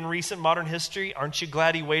saved in recent modern history, aren't you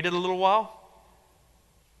glad he waited a little while?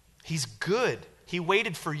 He's good. He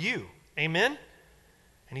waited for you. Amen?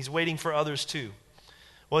 And he's waiting for others too.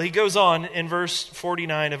 Well, he goes on in verse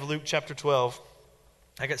 49 of Luke chapter 12.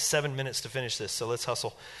 I got 7 minutes to finish this, so let's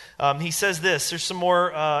hustle. He says this. There's some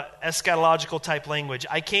more eschatological type language.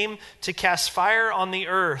 I came to cast fire on the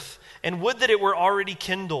earth, and would that it were already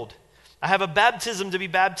kindled. I have a baptism to be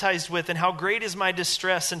baptized with, and how great is my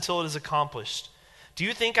distress until it is accomplished. Do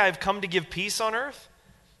you think I have come to give peace on earth?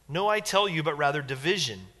 No, I tell you, but rather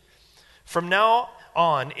division. From now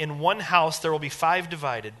on, in one house there will be 5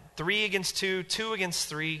 divided, 3 against 2, 2 against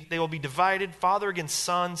 3. They will be divided, father against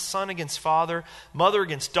son, son against father, mother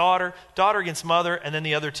against daughter, daughter against mother, and then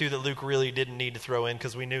the other 2 that Luke really didn't need to throw in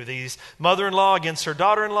because we knew these. Mother-in-law against her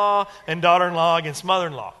daughter-in-law, and daughter-in-law against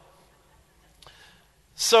mother-in-law.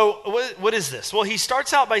 So what is this? Well, he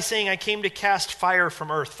starts out by saying, I came to cast fire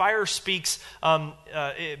from earth. Fire speaks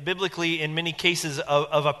biblically in many cases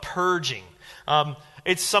of a purging.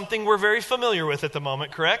 It's something we're very familiar with at the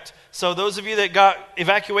moment, correct? So those of you that got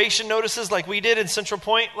evacuation notices like we did in Central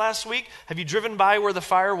Point last week, have you driven by where the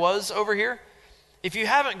fire was over here? If you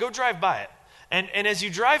haven't, go drive by it. And as you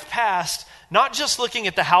drive past, not just looking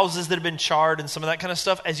at the houses that have been charred and some of that kind of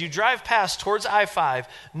stuff, as you drive past towards I-5,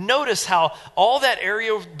 notice how all that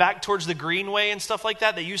area back towards the Greenway and stuff like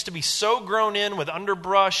that used to be so grown in with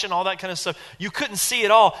underbrush and all that kind of stuff, you couldn't see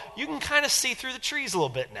it all. You can kind of see through the trees a little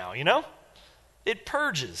bit now, you know? It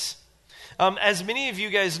purges. As many of you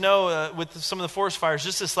guys know, with some of the forest fires,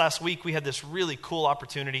 just this last week, we had this really cool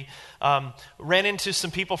opportunity. Ran into some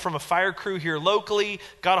people from a fire crew here locally,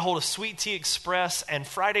 got a hold of Sweet Tea Express, and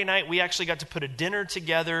Friday night, we actually got to put a dinner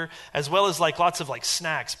together, as well as lots of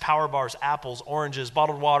snacks, power bars, apples, oranges,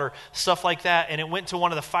 bottled water, stuff like that. And it went to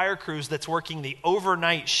one of the fire crews that's working the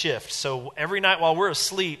overnight shift. So every night while we're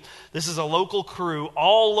asleep, this is a local crew,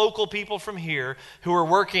 all local people from here who are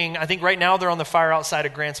working. I think right now they're on the fire outside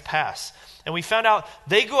of Grants Pass. And we found out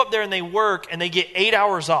they go up there and they work and they get 8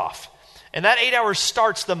 hours off. And that 8 hours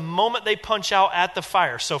starts the moment they punch out at the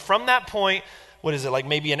fire. So from that point, what is it,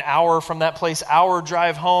 maybe an hour from that place, hour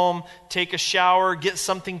drive home, take a shower, get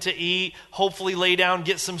something to eat, hopefully lay down,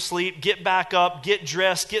 get some sleep, get back up, get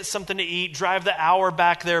dressed, get something to eat, drive the hour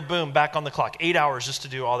back there, boom, back on the clock. 8 hours just to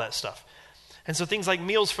do all that stuff. And so things like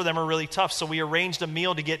meals for them are really tough. So we arranged a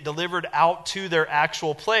meal to get delivered out to their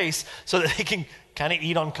actual place so that they can kind of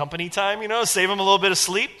eat on company time, save them a little bit of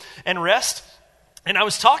sleep and rest. And I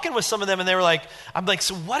was talking with some of them and they were I'm like,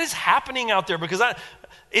 so what is happening out there? Because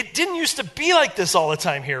it didn't used to be like this all the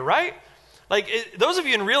time here, right? Those of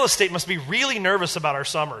you in real estate must be really nervous about our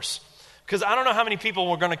summers. Because I don't know how many people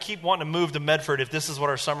were going to keep wanting to move to Medford if this is what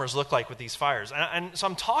our summers look like with these fires. And so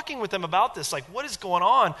I'm talking with them about this, what is going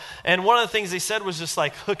on? And one of the things they said was just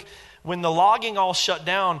look, when the logging all shut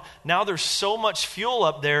down, now there's so much fuel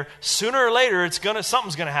up there, sooner or later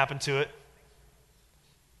something's going to happen to it.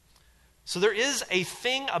 So there is a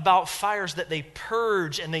thing about fires that they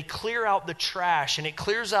purge and they clear out the trash and it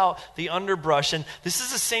clears out the underbrush. And this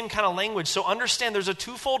is the same kind of language. So understand there's a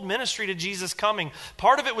twofold ministry to Jesus coming.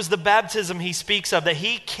 Part of it was the baptism he speaks of, that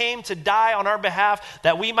he came to die on our behalf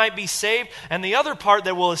that we might be saved. And the other part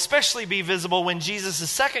that will especially be visible when Jesus'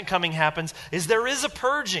 second coming happens is there is a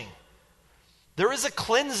purging. There is a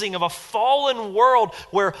cleansing of a fallen world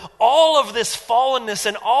where all of this fallenness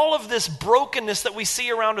and all of this brokenness that we see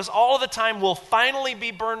around us all of the time will finally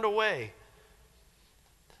be burned away.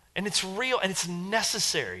 And it's real and it's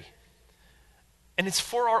necessary. And it's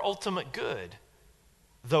for our ultimate good,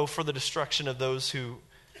 though for the destruction of those who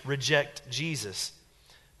reject Jesus.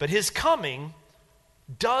 But his coming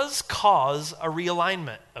does cause a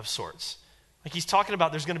realignment of sorts. He's talking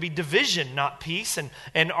about there's going to be division, not peace,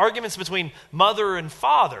 and arguments between mother and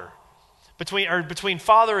father, between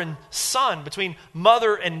father and son, between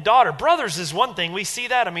mother and daughter. Brothers is one thing. We see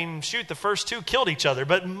that. The first two killed each other.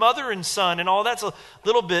 But mother and son and all that's a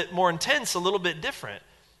little bit more intense, a little bit different.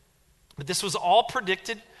 But this was all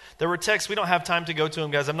predicted. There were texts. We don't have time to go to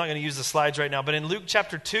them, guys. I'm not going to use the slides right now. But in Luke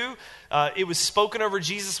chapter 2, it was spoken over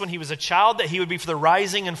Jesus when he was a child that he would be for the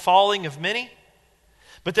rising and falling of many.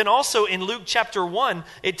 But then also in Luke chapter 1,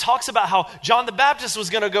 it talks about how John the Baptist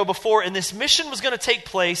was going to go before and this mission was going to take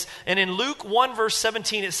place. And in Luke 1 verse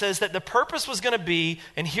 17, it says that the purpose was going to be,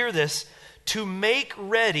 and hear this, to make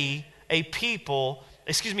ready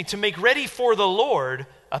to make ready for the Lord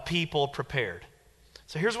a people prepared.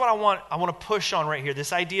 So here's what I want to push on right here,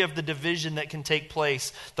 this idea of the division that can take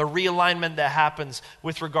place, the realignment that happens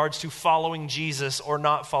with regards to following Jesus or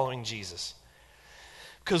not following Jesus.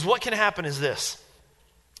 Because what can happen is this.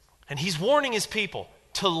 And he's warning his people,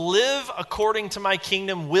 to live according to my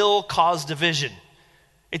kingdom will cause division.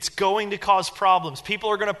 It's going to cause problems. People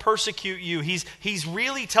are going to persecute you. He's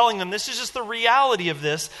really telling them, this is just the reality of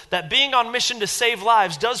this, that being on mission to save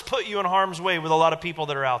lives does put you in harm's way with a lot of people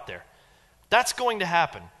that are out there. That's going to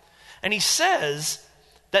happen. And he says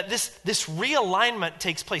that this realignment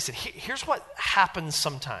takes place. And here's what happens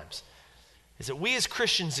sometimes, is that we as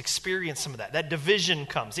Christians experience some of that. That division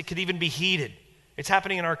comes. It could even be heated. It's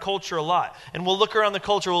happening in our culture a lot. And we'll look around the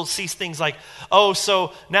culture, we'll see things like, oh,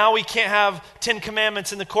 so now we can't have 10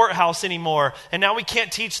 commandments in the courthouse anymore. And now we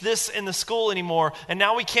can't teach this in the school anymore. And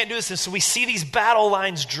now we can't do this. And so we see these battle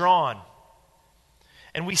lines drawn.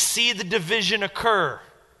 And we see the division occur.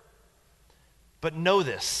 But know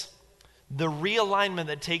this, the realignment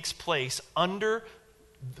that takes place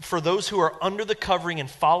for those who are under the covering and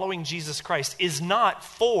following Jesus Christ is not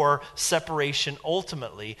for separation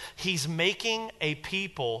ultimately. He's making a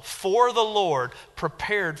people for the Lord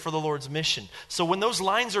prepared for the Lord's mission. So when those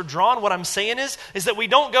lines are drawn, what I'm saying is that we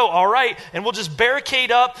don't go, all right, and we'll just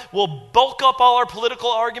barricade up, we'll bulk up all our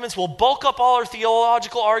political arguments, we'll bulk up all our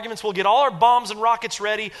theological arguments, we'll get all our bombs and rockets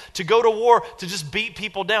ready to go to war to just beat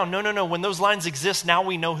people down. No. When those lines exist, now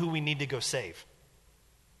we know who we need to go save.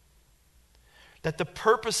 That the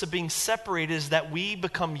purpose of being separated is that we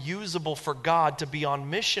become usable for God, to be on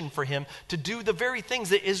mission for Him, to do the very things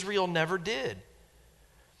that Israel never did.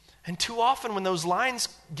 And too often when those lines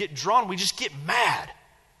get drawn, we just get mad,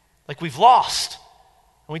 like we've lost.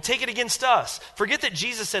 And we take it against us. Forget that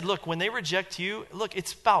Jesus said, look, when they reject you, look,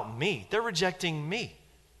 it's about me. They're rejecting me.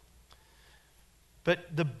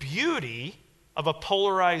 But the beauty of a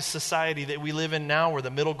polarized society that we live in now, where the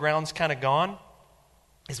middle ground's kind of gone,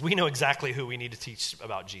 is we know exactly who we need to teach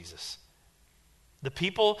about Jesus. The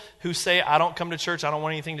people who say, I don't come to church, I don't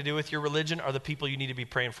want anything to do with your religion, are the people you need to be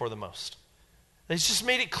praying for the most. It's just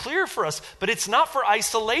made it clear for us, but it's not for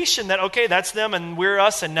isolation that, okay, that's them and we're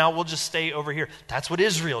us and now we'll just stay over here. That's what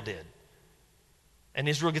Israel did. And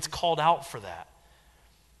Israel gets called out for that.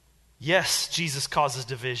 Yes, Jesus causes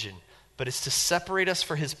division, but it's to separate us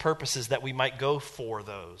for His purposes, that we might go for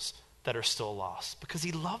those that are still lost, because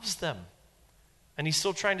He loves them. And He's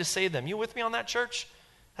still trying to save them. You with me on that, church?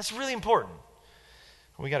 That's really important.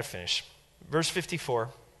 We got to finish. Verse 54.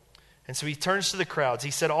 And so He turns to the crowds.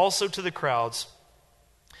 He said also to the crowds,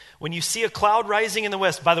 when you see a cloud rising in the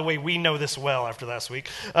west, by the way, we know this well after last week.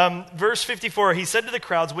 Verse 54, He said to the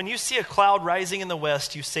crowds, when you see a cloud rising in the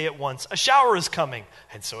west, you say at once, a shower is coming.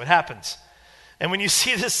 And so it happens. And when you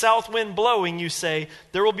see the south wind blowing, you say,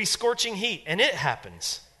 there will be scorching heat. And it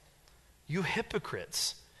happens. You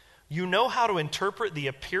hypocrites. You know how to interpret the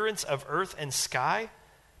appearance of earth and sky,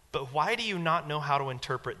 but why do you not know how to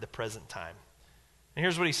interpret the present time? And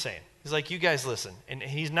here's what He's saying. He's like, you guys listen. And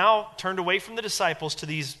He's now turned away from the disciples to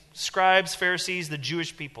these scribes, Pharisees, the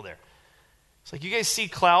Jewish people there. It's like, you guys see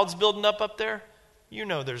clouds building up there? You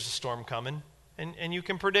know there's a storm coming. And you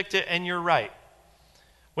can predict it, and you're right.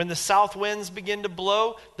 When the south winds begin to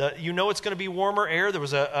blow, you know it's going to be warmer air.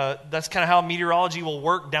 That's kind of how meteorology will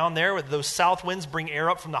work down there. Those south winds bring air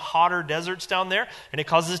up from the hotter deserts down there, and it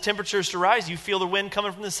causes temperatures to rise. You feel the wind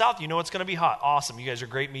coming from the south. You know it's going to be hot. Awesome. You guys are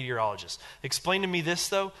great meteorologists. Explain to me this,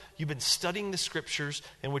 though. You've been studying the Scriptures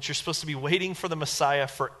in which you're supposed to be waiting for the Messiah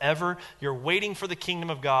forever. You're waiting for the kingdom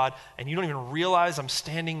of God, and you don't even realize I'm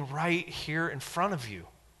standing right here in front of you.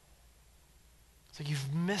 So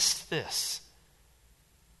you've missed this.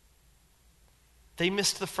 They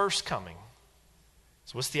missed the first coming.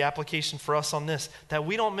 So what's the application for us on this? That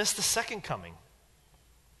we don't miss the second coming.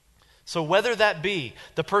 So whether that be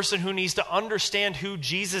the person who needs to understand who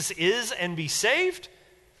Jesus is and be saved,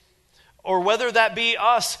 or whether that be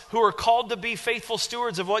us who are called to be faithful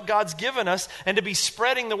stewards of what God's given us and to be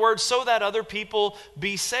spreading the word so that other people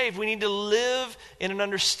be saved, we need to live in an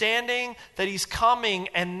understanding that He's coming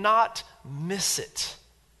and not miss it.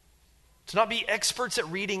 To not be experts at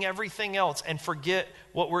reading everything else and forget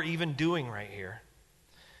what we're even doing right here.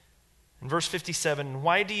 In verse 57,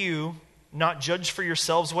 why do you not judge for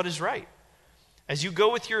yourselves what is right? As you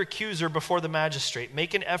go with your accuser before the magistrate,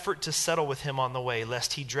 make an effort to settle with him on the way,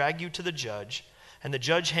 lest he drag you to the judge, and the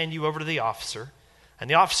judge hand you over to the officer, and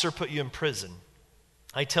the officer put you in prison.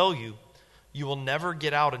 I tell you, you will never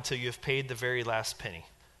get out until you have paid the very last penny.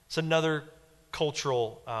 It's another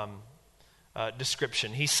cultural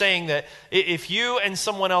description. He's saying that if you and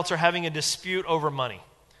someone else are having a dispute over money,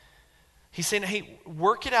 he's saying, hey,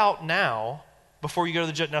 work it out now before you go to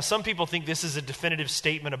the judge. Now, some people think this is a definitive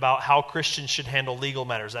statement about how Christians should handle legal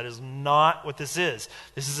matters. That is not what this is.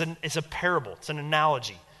 It's a parable. It's an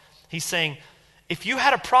analogy. He's saying, if you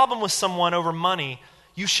had a problem with someone over money,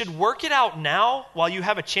 you should work it out now while you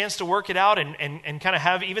have a chance to work it out and kind of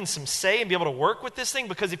have even some say and be able to work with this thing.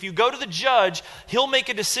 Because if you go to the judge, he'll make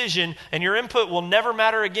a decision and your input will never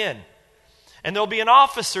matter again. And there'll be an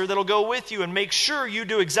officer that'll go with you and make sure you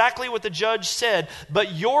do exactly what the judge said.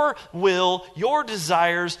 But your will, your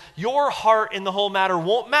desires, your heart in the whole matter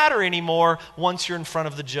won't matter anymore once you're in front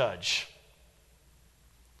of the judge.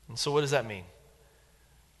 And so what does that mean?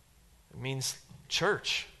 It means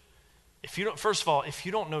church. First of all, if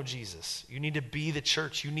you don't know Jesus, you need to be the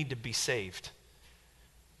church. You need to be saved.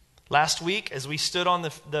 Last week, as we stood on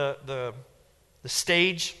the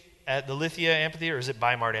stage at the Lithia Amphitheater, or is it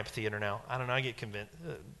Weimar Amphitheater now? I don't know. I get convinced.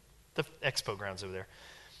 The expo grounds over there.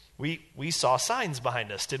 We saw signs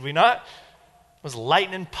behind us, did we not? It was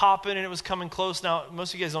lightning popping and it was coming close. Now,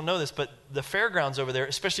 most of you guys don't know this, but the fairgrounds over there,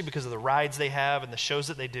 especially because of the rides they have and the shows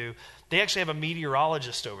that they do, they actually have a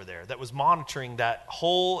meteorologist over there that was monitoring that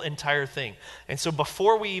whole entire thing. And so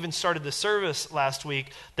before we even started the service last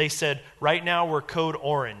week, they said, right now we're code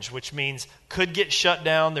orange, which means could get shut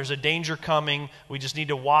down. There's a danger coming. We just need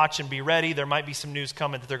to watch and be ready. There might be some news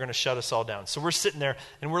coming that they're going to shut us all down. So we're sitting there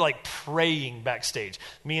and we're like praying backstage.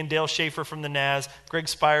 Me and Dale Schaefer from the NAS, Greg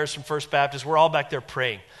Spires from First Baptist, we're all back there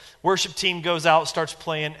praying. Worship team goes out, starts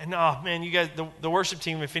playing, and oh man, you guys, the worship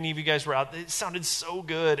team, if any of you guys were out, it sounded so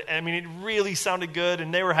good. I mean, it really sounded good,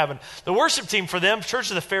 and they were having, the worship team for them,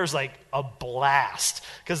 Church of the Fair is like a blast,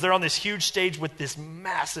 because they're on this huge stage with this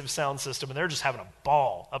massive sound system, and they're just having a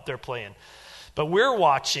ball up there playing. But we're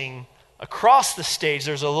watching across the stage,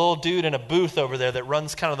 there's a little dude in a booth over there that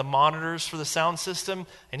runs kind of the monitors for the sound system,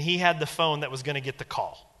 and he had the phone that was going to get the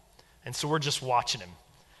call. And so we're just watching him.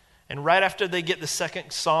 And right after they get the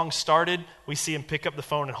second song started, we see him pick up the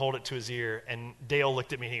phone and hold it to his ear. And Dale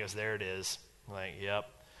looked at me and he goes, there it is. I'm like, yep.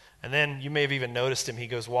 And then you may have even noticed him. He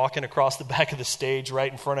goes walking across the back of the stage right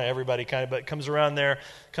in front of everybody kind of, but comes around there,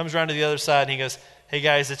 comes around to the other side, and he goes, hey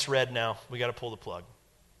guys, it's red now. We got to pull the plug.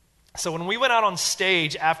 So when we went out on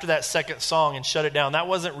stage after that second song and shut it down, that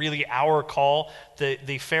wasn't really our call.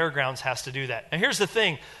 The fairgrounds has to do that. And here's the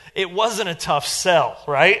thing. It wasn't a tough sell,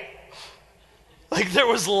 right? Like there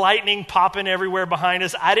was lightning popping everywhere behind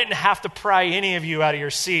us. I didn't have to pry any of you out of your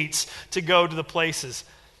seats to go to the places.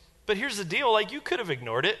 But here's the deal, like you could have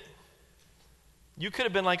ignored it. You could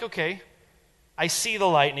have been like, okay, I see the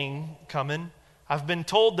lightning coming. I've been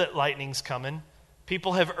told that lightning's coming.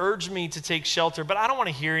 People have urged me to take shelter, but I don't want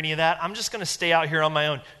to hear any of that. I'm just going to stay out here on my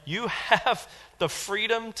own. You have the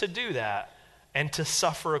freedom to do that and to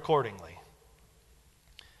suffer accordingly.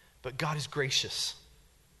 But God is gracious.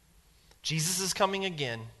 Jesus is coming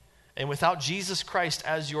again, and without Jesus Christ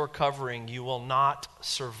as your covering, you will not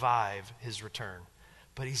survive his return.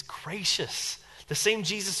 But he's gracious. The same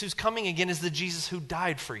Jesus who's coming again is the Jesus who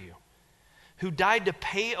died for you, who died to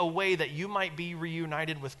pay a way that you might be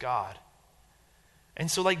reunited with God. And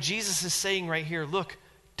so like Jesus is saying right here, look,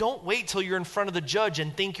 don't wait till you're in front of the judge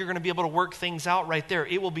and think you're going to be able to work things out right there.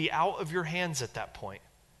 It will be out of your hands at that point.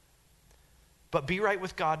 But be right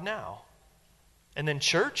with God now. And then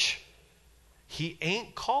church, he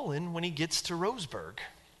ain't calling when he gets to Roseburg.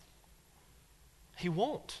 He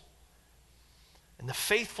won't. And the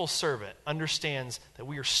faithful servant understands that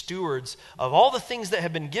we are stewards of all the things that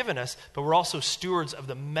have been given us, but we're also stewards of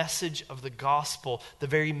the message of the gospel, the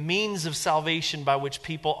very means of salvation by which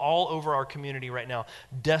people all over our community right now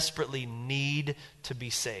desperately need to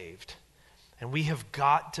be saved. And we have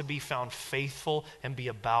got to be found faithful and be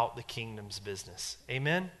about the kingdom's business.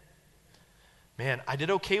 Amen? Man, I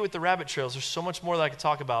did okay with the rabbit trails. There's so much more that I could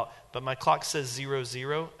talk about, but my clock says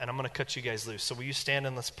 0-0, and I'm going to cut you guys loose. So will you stand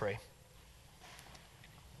and let's pray.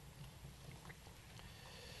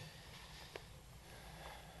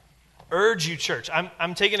 Urge you, church.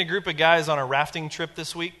 I'm taking a group of guys on a rafting trip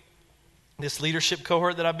this week, this leadership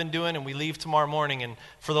cohort that I've been doing, and we leave tomorrow morning. And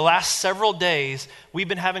for the last several days, we've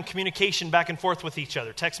been having communication back and forth with each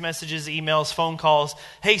other. Text messages, emails, phone calls.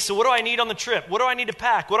 Hey, so what do I need on the trip? What do I need to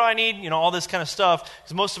pack? What do I need? All this kind of stuff.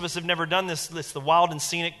 Because most of us have never done this. It's the wild and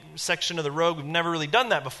scenic section of the road. We've never really done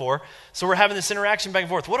that before. So we're having this interaction back and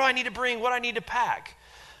forth. What do I need to bring? What do I need to pack?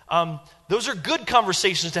 Those are good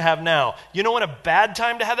conversations to have now. You know when a bad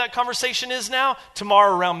time to have that conversation is now?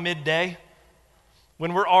 Tomorrow around midday.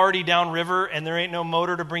 When we're already downriver and there ain't no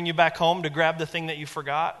motor to bring you back home to grab the thing that you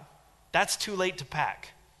forgot, that's too late to pack.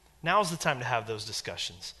 Now's the time to have those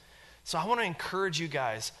discussions. So I want to encourage you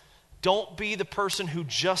guys, don't be the person who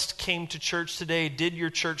just came to church today, did your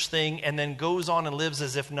church thing, and then goes on and lives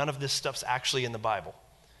as if none of this stuff's actually in the Bible.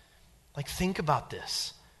 Like, think about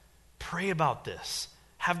this. Pray about this.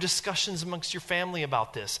 Have discussions amongst your family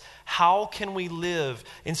about this. How can we live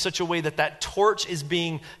in such a way that that torch is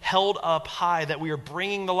being held up high, that we are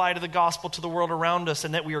bringing the light of the gospel to the world around us,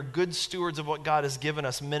 and that we are good stewards of what God has given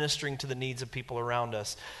us, ministering to the needs of people around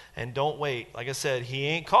us. And don't wait. Like I said, he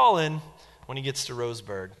ain't calling when he gets to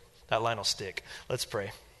Roseburg. That line will stick. Let's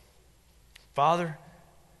pray. Father,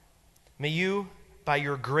 may you, by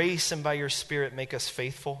your grace and by your Spirit, make us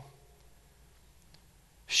faithful.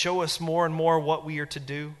 Show us more and more what we are to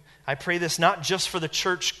do. I pray this not just for the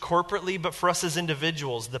church corporately, but for us as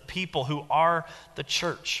individuals, the people who are the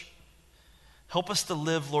church. Help us to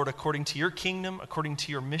live, Lord, according to your kingdom, according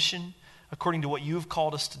to your mission, according to what you have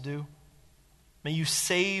called us to do. May you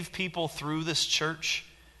save people through this church.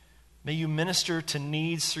 May you minister to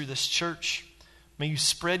needs through this church. May you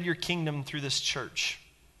spread your kingdom through this church.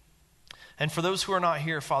 And for those who are not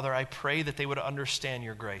here, Father, I pray that they would understand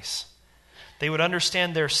your grace. They would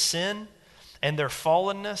understand their sin and their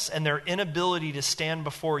fallenness and their inability to stand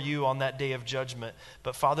before you on that day of judgment.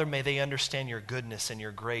 But Father, may they understand your goodness and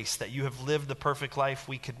your grace, that you have lived the perfect life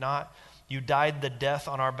we could not. You died the death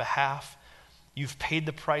on our behalf. You've paid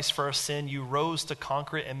the price for our sin. You rose to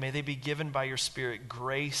conquer it, and may they be given by your Spirit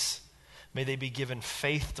grace. May they be given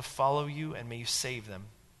faith to follow you, and may you save them.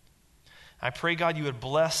 I pray, God, you would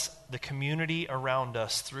bless the community around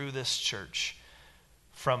us through this church.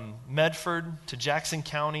 from Medford to Jackson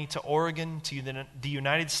County to Oregon to the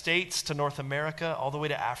United States to North America, all the way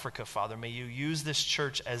to Africa, Father. May you use this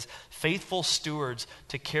church as faithful stewards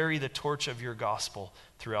to carry the torch of your gospel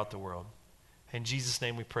throughout the world. In Jesus'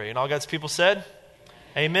 name we pray. And all God's people said,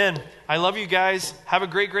 Amen. I love you guys. Have a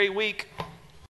great, great week.